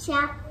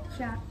 Chop.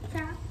 Chop.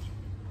 Chop.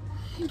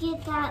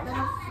 Get that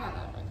little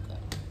fellow with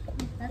it.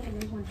 That's a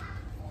good one.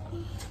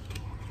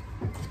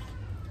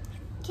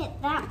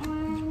 Get that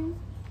one.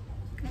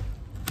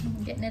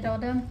 Getting it all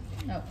done?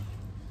 Oh,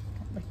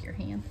 don't lick your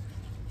hand.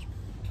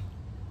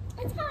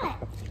 It's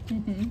hot.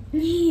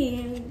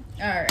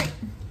 All right.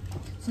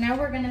 So now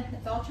we're gonna,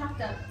 it's all chopped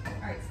up.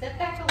 All right, step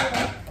back a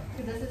little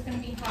because this is gonna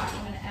be hot.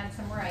 I'm gonna add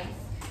some rice.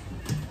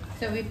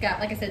 So we've got,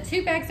 like I said,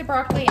 2 bags of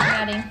broccoli.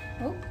 I'm adding,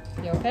 oh,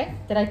 you okay?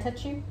 Did I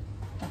touch you?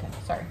 Okay,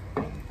 sorry.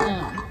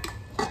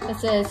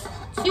 This is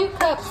 2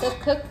 cups of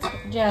cooked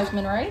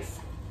jasmine rice.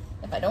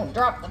 If I don't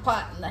drop the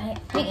pot in the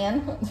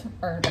pan,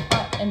 or the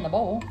pot in the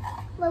bowl.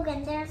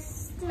 Logan,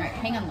 there's... All right,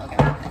 hang on, Logan.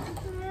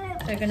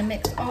 So we're gonna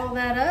mix all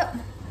that up.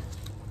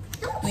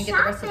 Let me get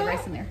the rest of the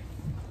rice in there.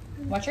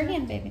 Watch your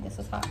hand, baby. This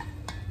is hot.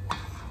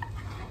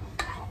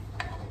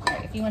 All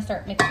right, if you want to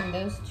start mixing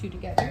those 2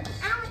 together.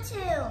 I want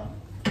to.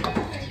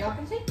 Y'all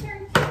can take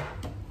turns.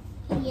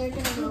 You're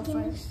going to go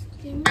first.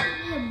 Can you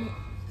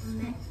give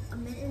me a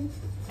mitten?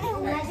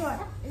 Oh, that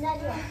door. That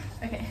door.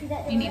 Okay.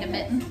 You need a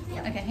mitten?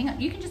 Okay, hang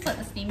on. You can just let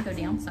the steam go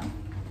down some.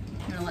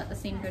 You want to let the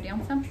steam go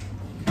down some?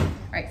 All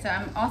right, so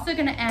I'm also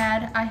going to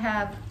add, I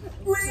have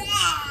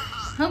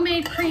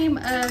homemade cream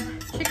of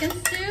chicken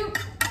soup.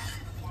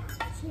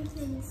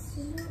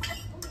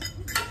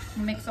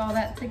 Mix all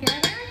that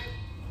together.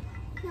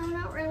 No,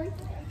 not really.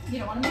 You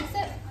don't want to mix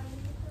it?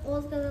 Well,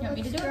 it's gonna You want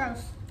me to do gross.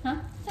 it? Huh?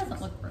 It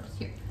doesn't look gross.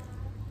 Here.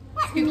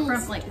 Scoop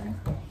from, like,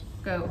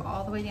 go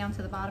all the way down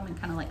to the bottom and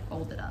kind of like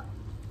fold it up.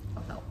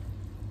 That'll help.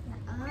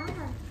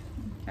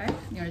 Okay,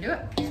 you want to do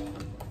it?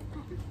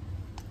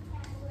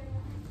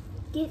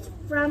 Get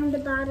from the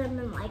bottom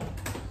and like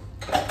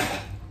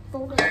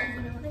fold it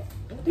and it.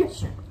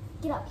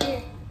 Get up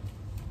here.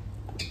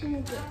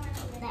 And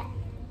get that.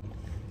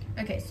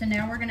 Okay, so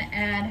now we're gonna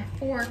add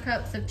 4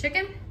 cups of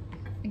chicken.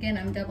 Again,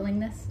 I'm doubling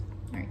this.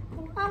 All right.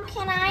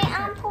 Can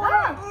I pour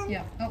it?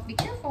 Yeah. Oh, be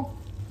careful.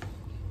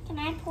 Can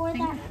I pour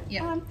that?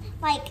 Yeah.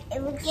 Like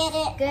it will get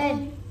it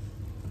good.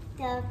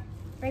 The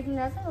breaking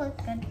doesn't look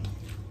good.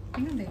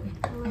 Hang on, baby.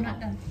 I'm not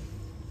done.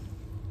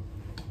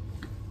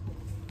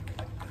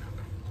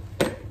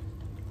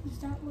 Is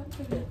that what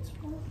the meat's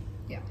for?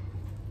 Yeah.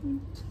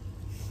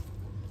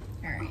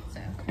 All right, so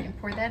you can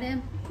pour that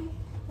in.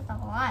 That's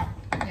a lot.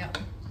 Yep.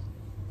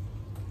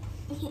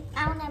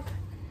 I want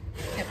to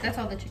Yep, that's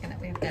all the chicken that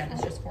we have to add.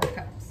 It's just 4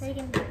 cups. So you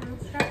can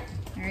start.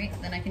 All right,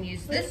 then I can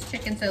use this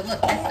chicken. So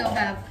look, I still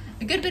have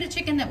a good bit of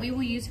chicken that we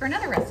will use for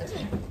another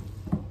recipe.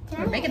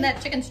 We're making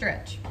that chicken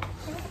stretch.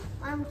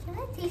 Can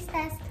I taste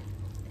test?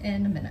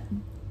 In a minute.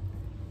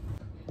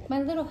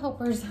 My little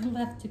helpers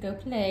left to go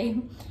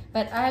play,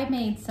 but I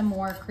made some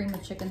more cream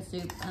of chicken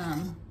soup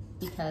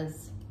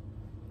because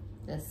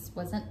this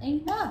wasn't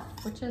enough,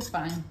 which is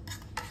fine.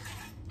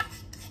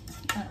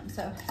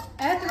 So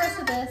add the rest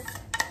of this,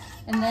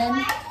 and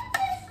then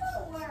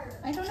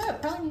I don't know.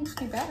 It probably needs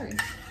new batteries.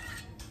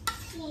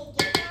 Oh,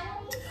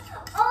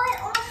 it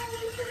only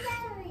needs a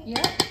battery.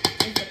 Yeah.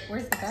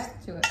 Where's the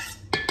back to it?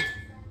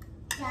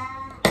 I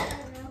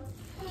don't know.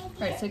 All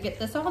right, so get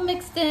this all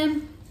mixed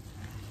in.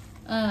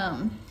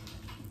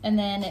 And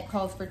then it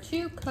calls for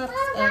 2 cups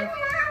of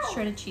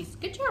shredded cheese.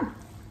 Good job.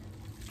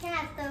 Can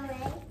I throw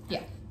it?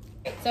 Yeah.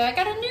 So I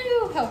got a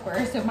new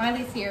helper. So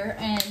Miley's here,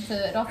 and so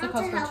it also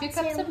calls for 2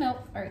 cups of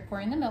milk. All right,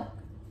 pour in the milk.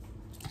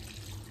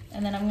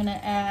 And then I'm gonna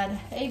add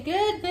a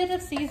good bit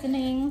of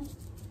seasoning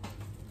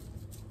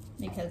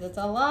because it's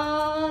a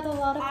lot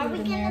of food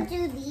in there. Are we gonna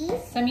do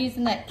these? So I'm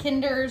using that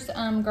Kinder's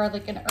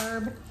garlic and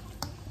herb.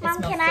 Mom,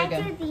 can I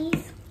do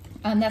these?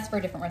 That's for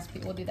a different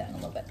recipe. We'll do that in a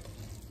little bit.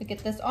 So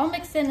get this all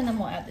mixed in, and then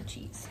we'll add the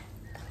cheese.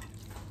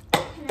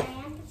 Can I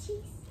add the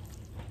cheese?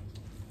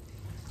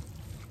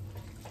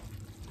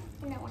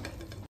 No.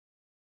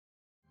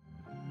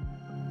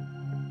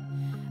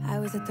 I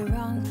was at the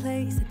wrong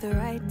place at the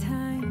right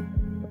time,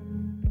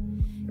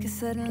 'cause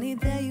suddenly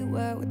there you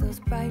were with those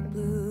bright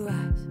blue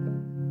eyes.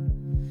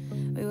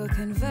 We were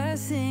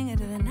conversing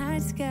under the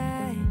night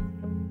sky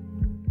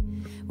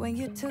when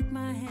you took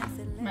my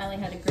hand. Miley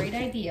had a great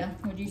idea.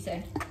 What'd you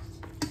say?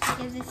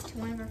 Give this to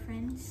one of our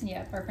friends.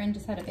 Yeah, our friend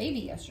just had a baby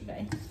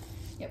yesterday.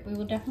 Yep, we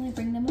will definitely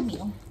bring them a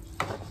meal.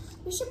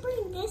 We should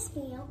bring this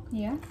meal.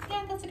 Yeah,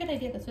 that's a good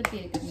idea. This would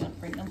be a good meal to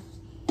bring them.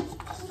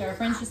 So our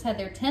friends just had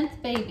their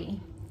 10th baby.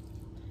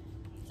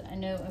 So I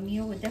know a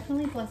meal would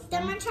definitely bless them.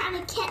 Then we're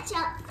trying to catch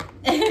up.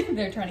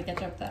 They're trying to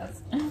catch up to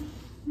us.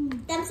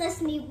 Them says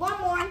to me one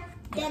more,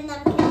 then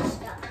them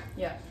catch up.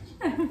 Yeah.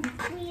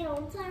 We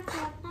don't talk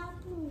about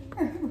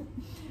food.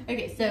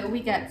 Okay, so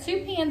we got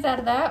 2 pans out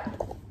of that.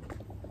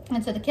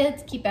 And so the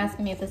kids keep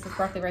asking me if this is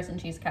broccoli, rice, and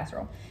cheese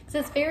casserole. Because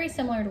it's very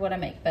similar to what I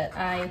make, but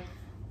I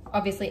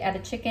obviously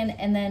added chicken,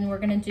 and then we're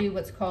gonna do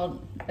what's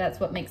called, that's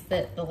what makes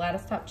the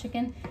lattice top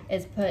chicken,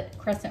 is put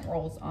crescent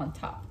rolls on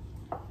top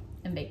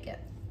and bake it.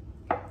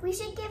 We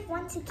should give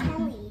one to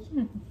Kelly.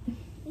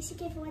 We should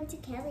give one to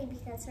Kelly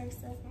because her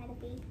son had a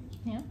baby.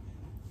 Yeah.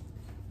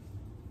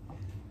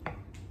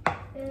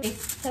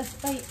 Taste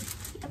test bite.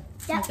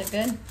 Yep. Is it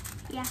good?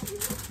 Yeah.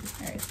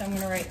 All right, so I'm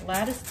gonna write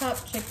lattice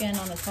top chicken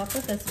on the top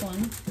of this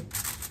one.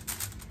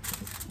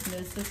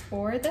 This is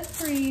for the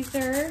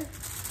freezer.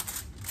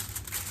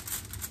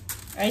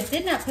 I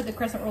did not put the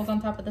crescent rolls on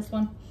top of this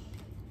one.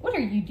 What are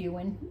you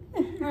doing?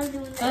 I was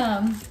doing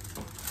that.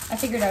 I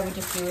figured I would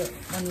just do it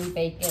when we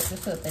bake it,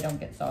 just so that they don't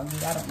get soggy.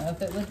 I don't know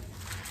if it would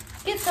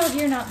get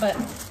soggy or not, but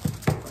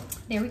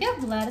there we go,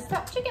 lattice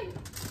top chicken.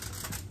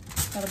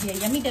 That'll be a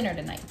yummy dinner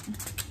tonight.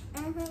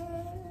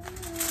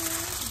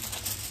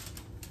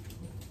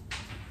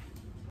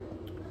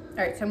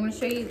 All right, so I'm gonna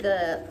show you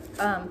the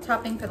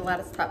topping for the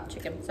lattice top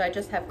chicken. So I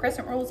just have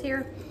crescent rolls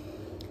here.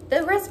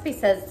 The recipe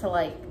says to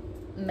like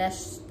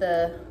mesh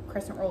the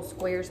crescent roll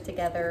squares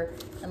together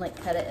and like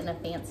cut it in a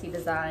fancy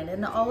design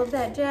and all of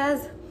that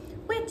jazz,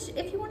 which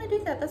if you wanna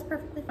do that, that's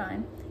perfectly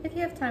fine. If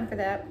you have time for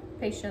that,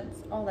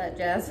 patience, all that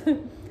jazz.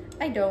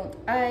 I don't,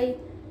 I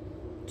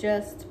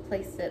just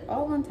place it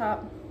all on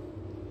top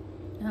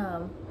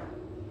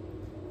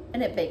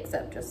and it bakes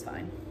up just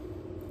fine.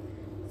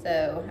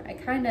 So I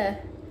kinda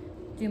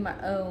do my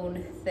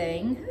own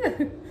thing,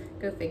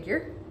 go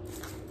figure.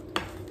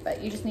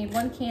 But you just need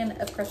 1 can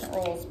of crescent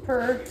rolls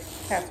per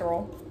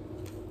casserole.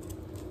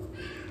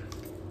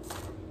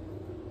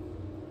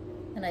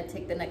 And I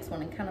take the next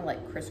one and kind of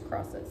like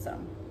crisscross it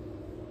some.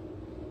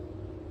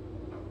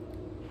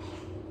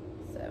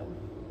 So,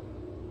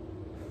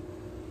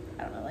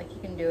 I don't know, like you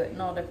can do it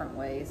in all different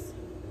ways.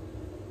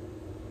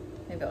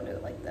 Maybe I'll do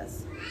it like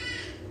this.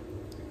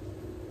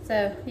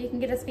 So you can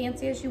get as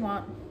fancy as you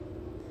want,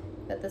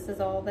 but this is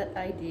all that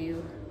I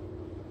do.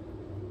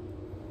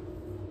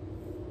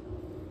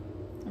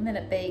 And then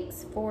it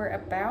bakes for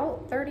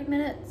about 30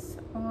 minutes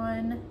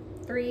on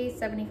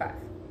 375.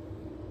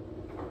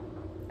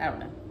 I don't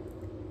know.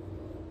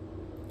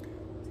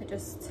 So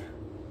just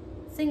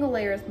single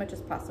layer as much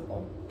as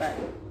possible, but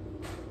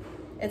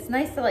it's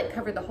nice to like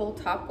cover the whole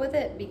top with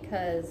it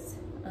because,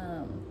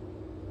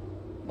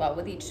 well,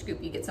 with each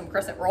scoop you get some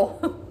crescent roll.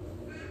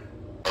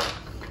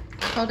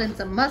 Hold in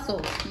some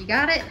mussels. You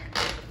got it?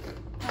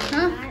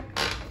 Huh?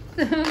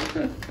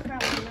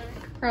 Probably not.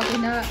 Probably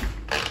not.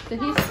 Did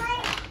he?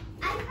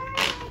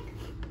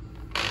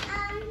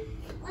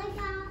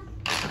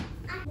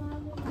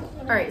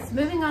 All right, so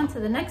moving on to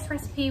the next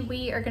recipe,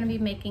 we are going to be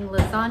making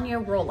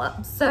lasagna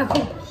roll-ups. So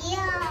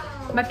Yeah.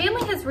 My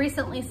family has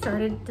recently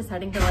started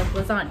deciding to like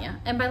lasagna.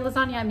 And by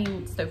lasagna, I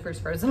mean Stouffer's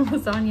frozen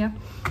lasagna.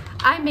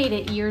 I made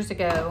it years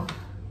ago,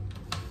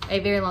 a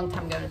very long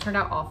time ago, and it turned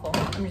out awful.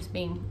 I'm just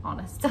being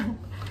honest.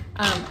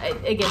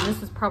 Again, this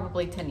was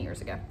probably 10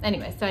 years ago.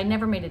 Anyway, so I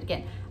never made it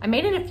again. I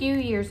made it a few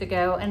years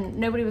ago and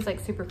nobody was like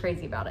super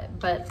crazy about it,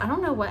 but I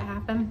don't know what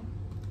happened.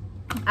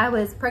 I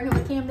was pregnant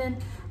with Camden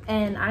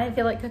and I didn't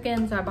feel like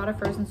cooking, so I bought a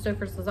frozen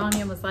Stouffer's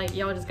lasagna and was like,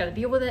 y'all just gotta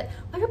deal with it.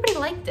 Well, everybody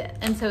liked it,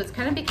 and so it's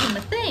kind of became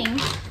a thing.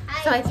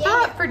 So I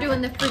thought for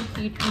doing the fruit,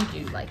 you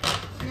do like it.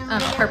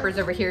 Harper's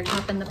over here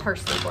chopping the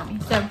parsley for me.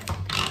 So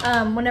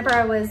whenever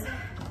I was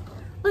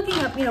looking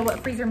up, you know, what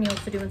freezer meals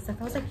to do and stuff,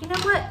 I was like, you know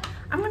what?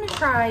 I'm gonna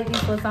try these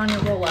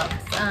lasagna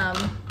roll-ups,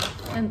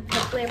 and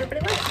hopefully everybody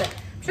likes it.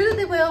 I'm sure that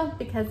they will,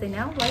 because they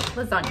now like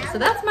lasagna. So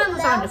that's my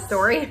lasagna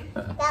story.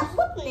 That's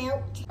what milk.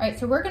 All right,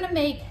 so we're gonna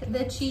make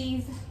the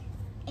cheese,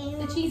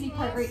 the cheesy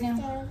part right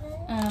now.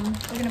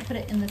 We're gonna put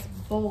it in this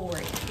bowl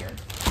right here.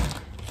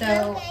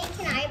 So, okay,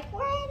 can I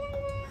pour it in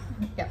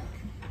there? Yep.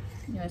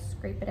 You wanna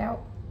scrape it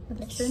out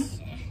with a spoon?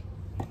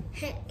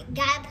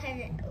 Gotta put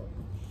it.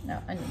 No,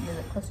 I need to move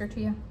it closer to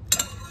you.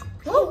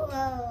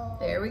 Whoa.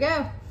 There we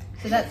go.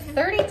 So that's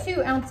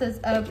 32 ounces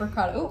of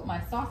ricotta. Oh, my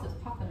sauce is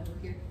popping over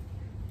here.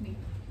 Let me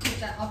get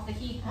that off the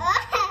heat.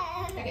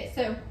 Okay,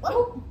 so,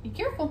 oh, be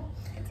careful.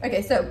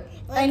 Okay, so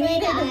I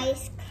needed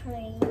ice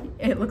cream.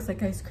 It looks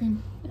like ice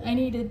cream. I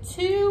needed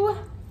two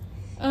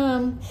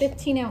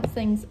 15-ounce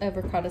things of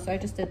ricotta, so I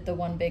just did the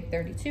one big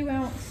 32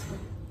 ounce.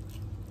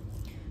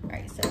 All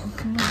right, so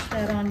mix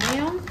that on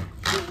down.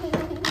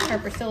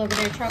 Harper's still over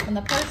there chopping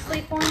the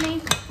parsley for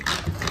me.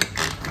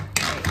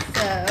 All right,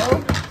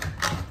 so.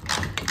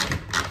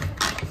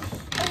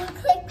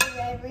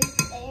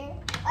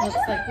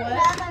 Looks like what?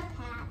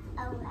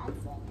 Oh,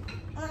 that's it.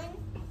 All right,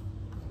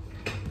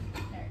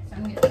 so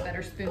I'm gonna get a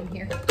better spoon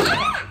here.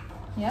 Okay.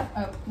 Yep,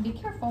 oh, be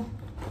careful. All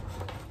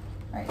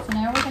right, so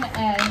now we're gonna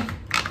add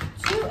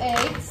 2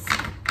 eggs.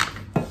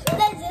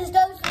 This is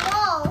so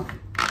small.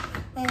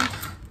 And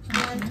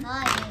one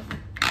tiny.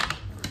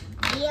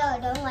 Leo, I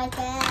don't like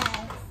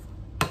eggs.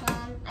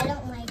 Mom, I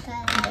don't like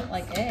eggs. I don't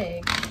like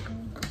eggs.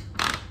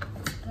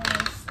 It's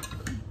gross.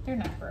 They're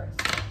not gross.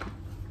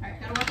 All right,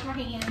 gotta wash my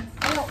hands.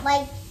 I don't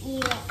like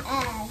eating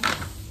eggs.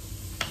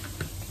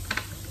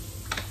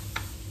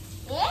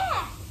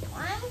 Yeah,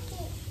 why don't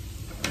you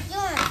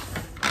doing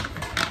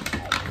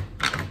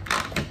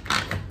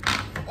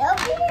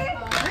over here?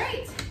 All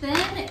right,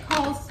 then it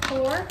calls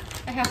for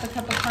a half a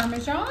cup of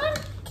Parmesan.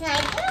 Can I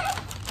do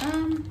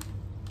it?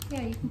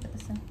 Yeah, you can put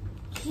this in.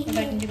 If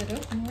I can get it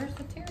open, where's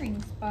the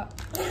tearing spot?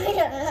 I don't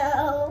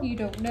know. You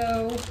don't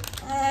know.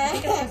 I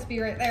think it's supposed to be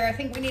right there. I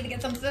think we need to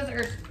get some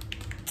scissors.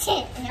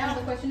 Now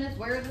the question is,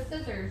 where are the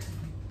scissors?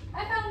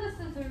 I found the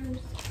scissors.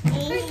 I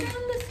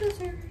found the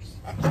scissors.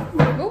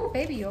 Oh,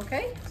 baby, you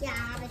okay? Yeah, I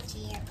have a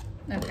chair.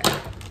 Okay.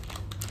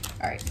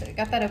 All right, so we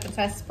got that open.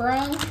 So I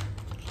sprung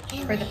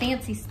for the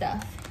fancy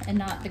stuff and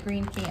not the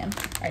green can.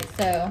 All right,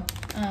 so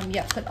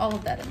yeah, put all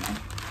of that in there.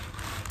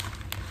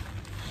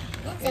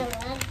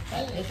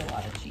 That is a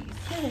lot of cheese.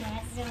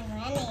 That's so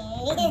many.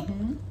 All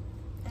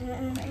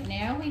right,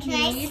 now we Can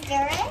I need.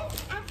 stir it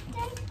after?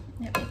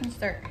 Yep, you can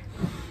start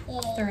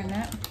stirring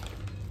that.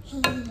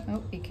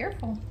 Oh, be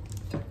careful.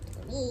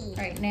 All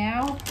right,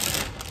 now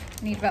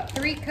we need about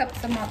 3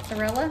 cups of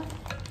mozzarella.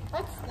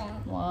 What's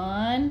that?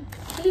 1,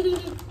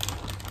 2.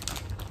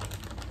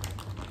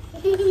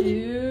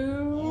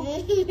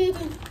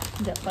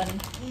 Is that funny?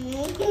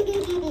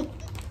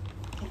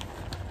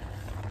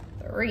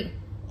 3.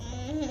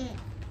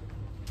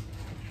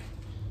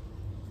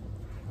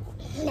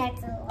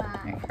 That's a lot.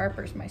 All right,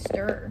 Harper's my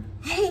stirrer.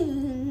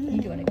 You're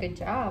doing a good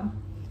job.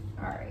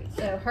 All right,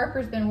 so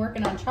Harper's been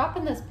working on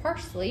chopping this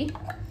parsley.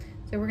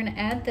 So we're gonna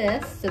add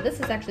this. So this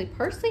is actually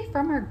parsley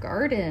from our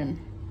garden.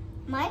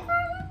 My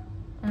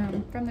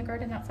garden? From the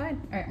garden outside.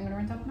 All right, I'm gonna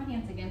rinse off my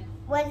hands again.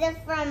 Was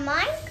it from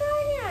my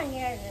garden or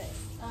yours?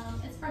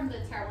 It's from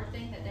the tower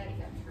thing that Daddy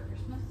got me for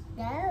Christmas.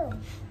 No.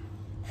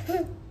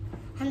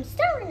 I'm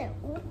starting to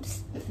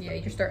oops. Yeah,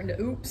 you're starting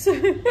to oops.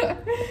 Yeah,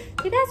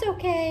 that's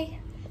okay.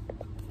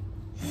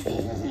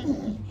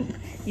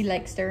 You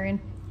like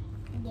stirring?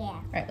 Yeah.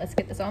 All right, let's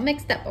get this all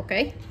mixed up,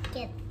 okay?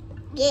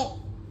 Yeah.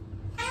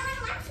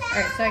 All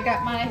right, so I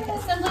got my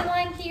assembly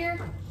line here.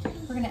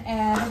 We're gonna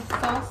add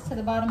sauce to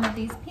the bottom of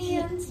these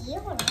pans. You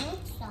don't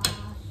like sauce.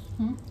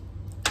 Hmm?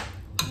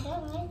 I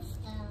don't like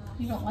sauce.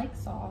 You don't like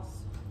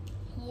sauce.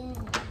 Yeah.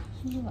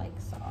 You like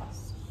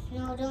sauce.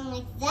 No, I don't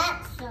like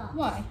that sauce.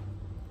 Why?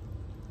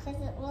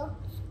 Because it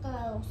looks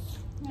gross.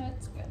 No,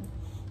 it's good.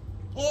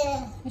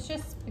 Yeah. It's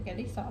just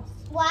spaghetti sauce.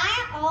 Why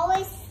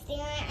always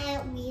staring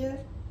at weird?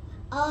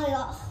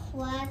 Oh,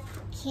 what?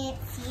 Can't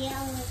see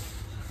it.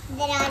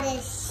 Then I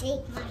just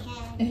shake my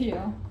head.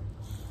 Yeah.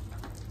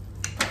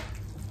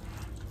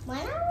 When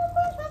are we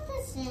going to put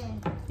this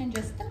in? In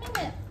just a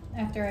minute.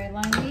 After I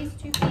line these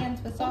 2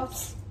 pans with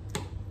sauce,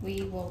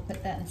 we will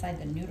put that inside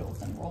the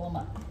noodles and roll them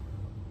up.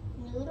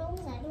 Noodles?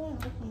 I don't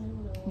like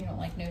noodles. You don't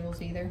like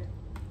noodles either?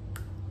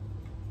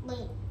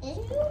 Wait, is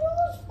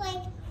noodles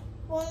like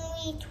when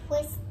we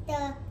twist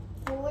the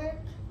fork.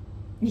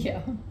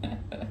 Yeah.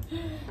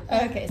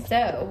 Okay,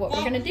 so what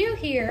we're gonna do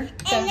here.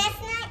 So, And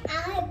that's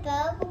not our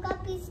bubble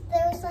guppies.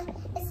 There's like,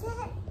 is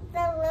that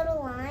the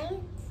little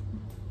lines?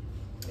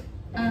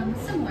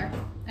 similar.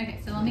 Okay,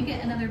 so let me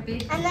get another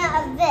big. And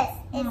then of this.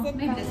 Oh, Is it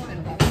maybe the, this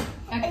one will be.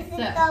 Okay, is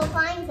it the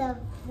lines of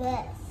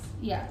this?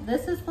 yeah,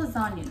 this is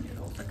lasagna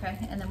noodles, okay?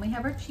 And then we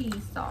have our cheese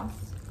sauce.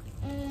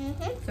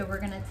 Mm-hmm. So we're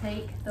gonna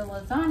take the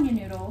lasagna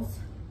noodles,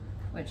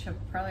 which have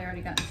probably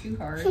already gotten too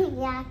hard.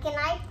 Yeah, can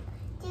I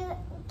get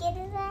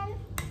it then?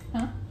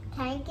 Huh?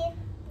 Can I get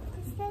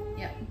this then?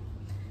 Yep.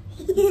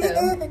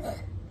 So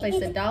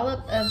place a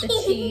dollop of the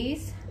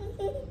cheese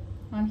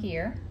on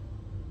here.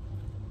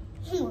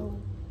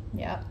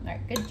 Yep, all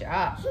right, good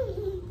job.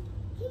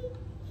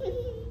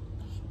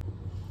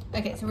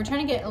 Okay, so we're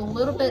trying to get a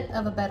little bit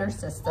of a better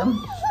system.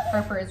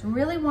 Harper is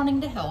really wanting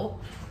to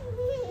help.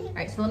 All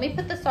right, so let me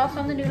put the sauce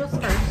on the noodles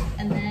first,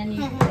 and then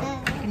you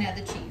can add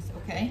the cheese,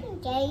 okay?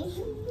 Okay.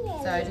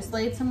 So I just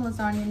laid some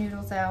lasagna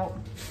noodles out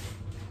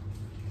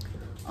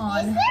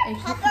on Is a there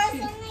cookie peppers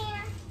sheet. in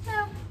there?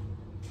 No.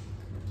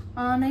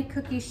 On a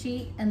cookie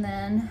sheet, and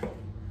then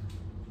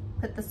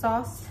put the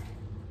sauce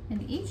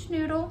in each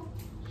noodle,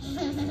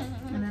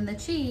 and then the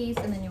cheese,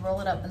 and then you roll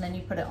it up, and then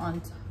you put it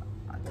on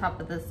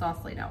top of the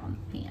sauce laid out on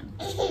the pan.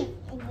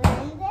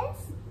 Doing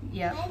this?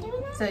 Yep. Can I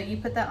do that? So you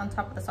put that on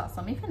top of the sauce.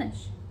 Let me finish.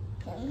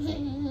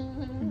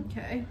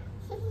 Okay.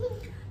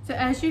 So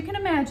as you can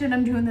imagine,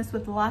 I'm doing this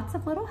with lots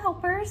of little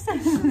helpers.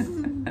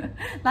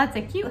 Lots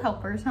of cute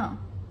helpers, huh?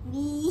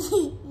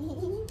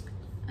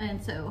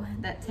 And so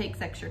that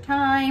takes extra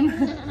time,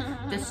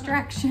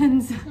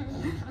 distractions,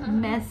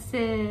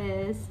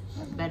 messes,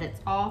 but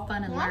it's all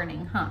fun and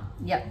learning, huh?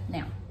 Yep,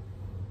 now.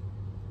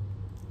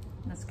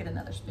 Let's get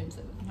another spoon so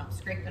we can help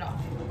scrape it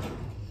off.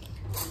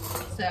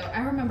 So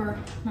I remember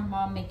my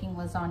mom making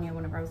lasagna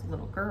whenever I was a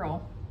little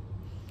girl,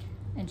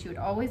 and she would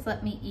always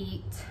let me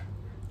eat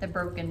the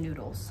broken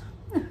noodles.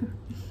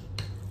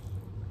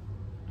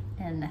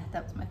 And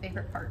that was my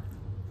favorite part.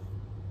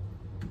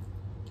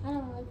 I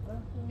don't like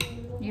broken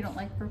noodles. You don't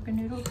like broken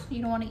noodles?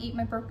 You don't want to eat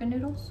my broken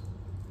noodles?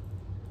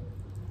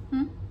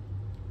 Hmm?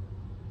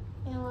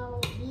 No, I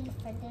will eat it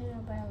for dinner,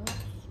 but I like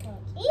it.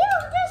 Ew,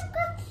 there's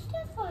good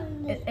stuff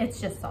on this. It's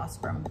just sauce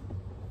from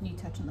you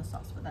touching the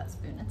sauce with that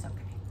spoon. It's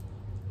okay.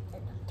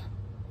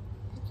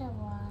 That's a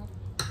lot.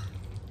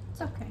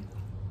 It's okay.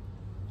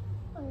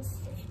 It's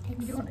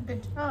You're doing a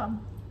good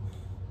job.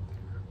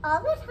 all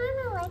the time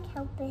I like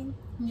helping.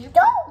 Yep.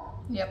 Don't!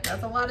 Yep,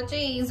 that's a lot of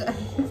cheese.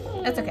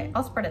 That's okay.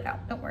 I'll spread it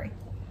out. Don't worry.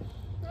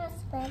 I'll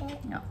spread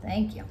it. No,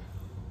 thank you.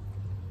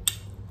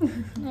 I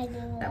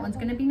do That one's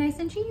gonna be nice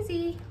and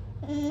cheesy.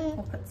 Mhm.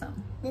 We'll put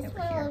some This over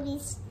one here. will be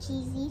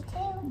cheesy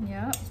too.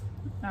 Yep.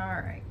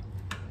 All right.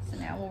 So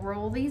now we'll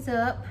roll these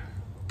up.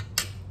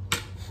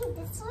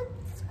 This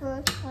one's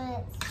good when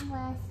it's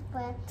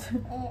spread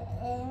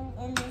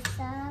in the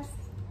sauce.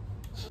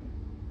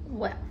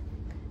 Well,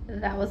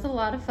 that was a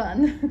lot of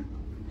fun.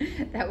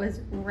 That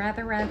was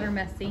rather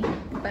messy,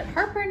 but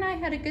Harper and I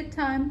had a good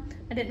time.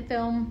 I didn't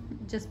film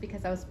just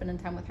because I was spending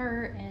time with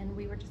her, and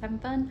we were just having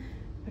fun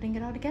putting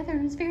it all together.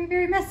 And it was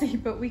very messy,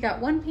 but we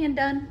got one pan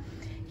done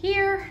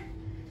here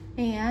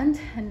and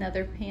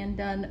another pan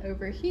done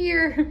over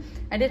here.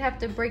 I did have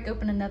to break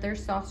open another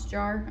sauce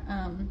jar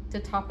to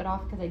top it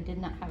off because I did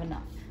not have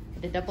enough. I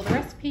did double the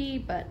recipe,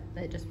 but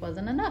it just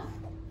wasn't enough.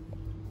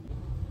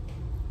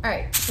 All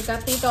right, so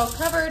got these all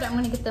covered. I'm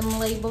gonna get them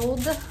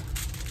labeled.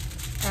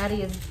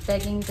 Addie is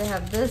begging to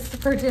have this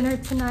for dinner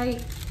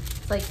tonight.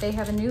 It's like they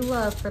have a new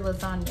love for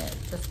lasagna. It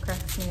just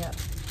cracks me up.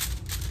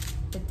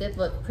 It did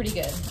look pretty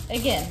good.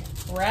 Again,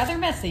 rather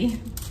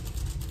messy.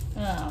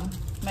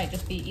 Might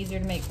just be easier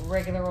to make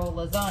regular old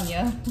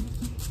lasagna.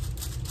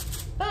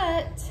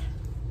 But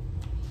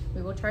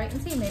we will try it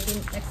and see.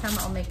 Maybe next time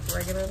I'll make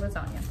regular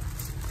lasagna.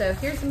 So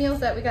here's the meals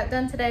that we got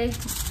done today.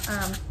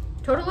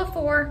 Total of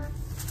 4.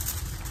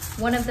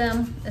 One of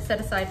them is set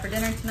aside for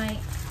dinner tonight.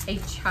 A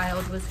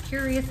child was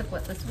curious of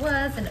what this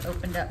was and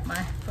opened up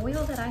my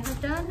foil that I have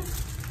done.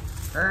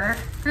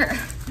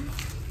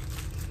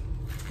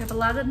 We have a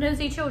lot of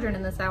nosy children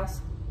in this house.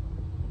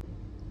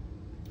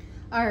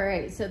 All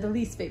right, so the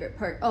least favorite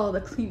part, all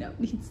the cleanup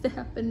needs to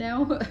happen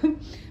now.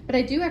 But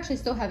I do actually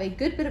still have a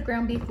good bit of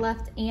ground beef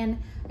left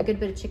and a good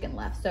bit of chicken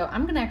left. So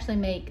I'm gonna actually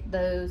make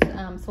those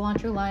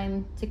cilantro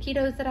lime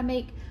taquitos that I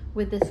make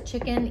with this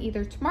chicken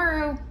either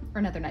tomorrow or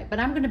another night. But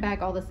I'm gonna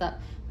bag all this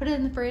up, put it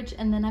in the fridge,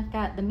 and then I've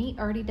got the meat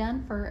already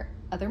done for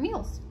other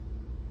meals.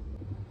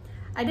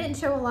 I didn't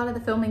show a lot of the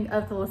filming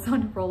of the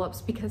lasagna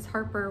roll-ups because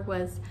Harper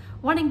was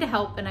wanting to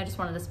help and I just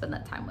wanted to spend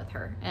that time with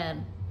her.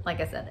 And like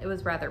I said, it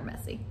was rather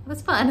messy. It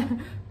was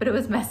fun, but it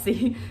was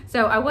messy.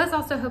 So I was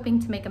also hoping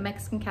to make a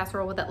Mexican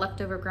casserole with that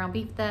leftover ground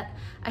beef that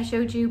I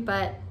showed you,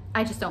 but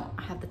I just don't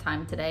have the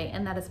time today,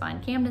 and that is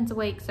fine. Camden's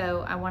awake,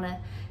 so I wanna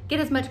get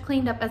as much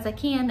cleaned up as I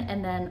can,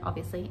 and then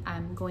obviously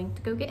I'm going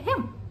to go get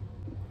him.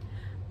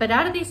 But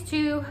out of these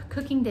 2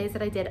 cooking days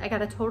that I did, I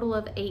got a total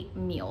of 8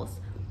 meals.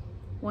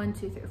 1,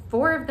 2, 3,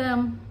 4 of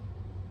them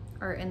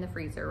are in the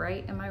freezer,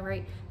 right? Am I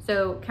right?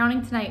 So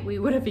counting tonight, we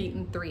would have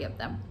eaten 3 of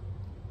them.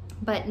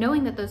 But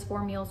knowing that those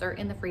 4 meals are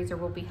in the freezer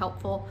will be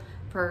helpful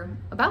for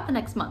about the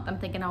next month. I'm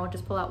thinking I will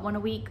just pull out 1 a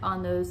week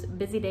on those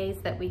busy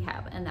days that we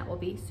have, and that will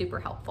be super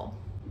helpful.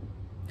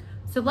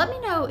 So let me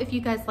know if you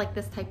guys like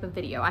this type of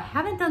video. I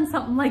haven't done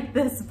something like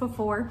this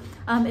before.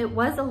 It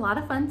was a lot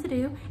of fun to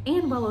do,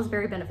 and well, it was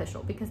very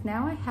beneficial because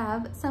now I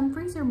have some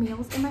freezer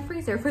meals in my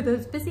freezer for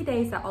those busy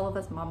days that all of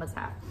us mamas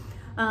have.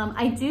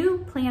 I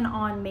do plan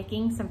on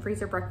making some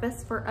freezer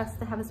breakfasts for us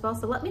to have as well.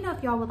 So let me know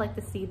if y'all would like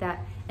to see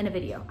that in a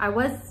video.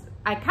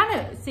 I kind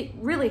of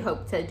really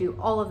hope to do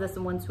all of this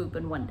in one swoop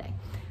in one day.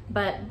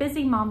 But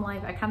busy mom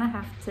life, I kind of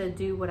have to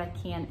do what I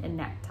can in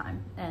nap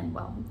time. And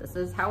well, this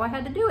is how I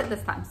had to do it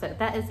this time, so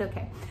that is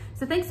okay.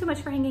 So thanks so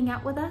much for hanging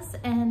out with us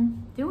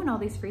and doing all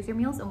these freezer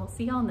meals, and we'll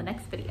see y'all in the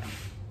next video.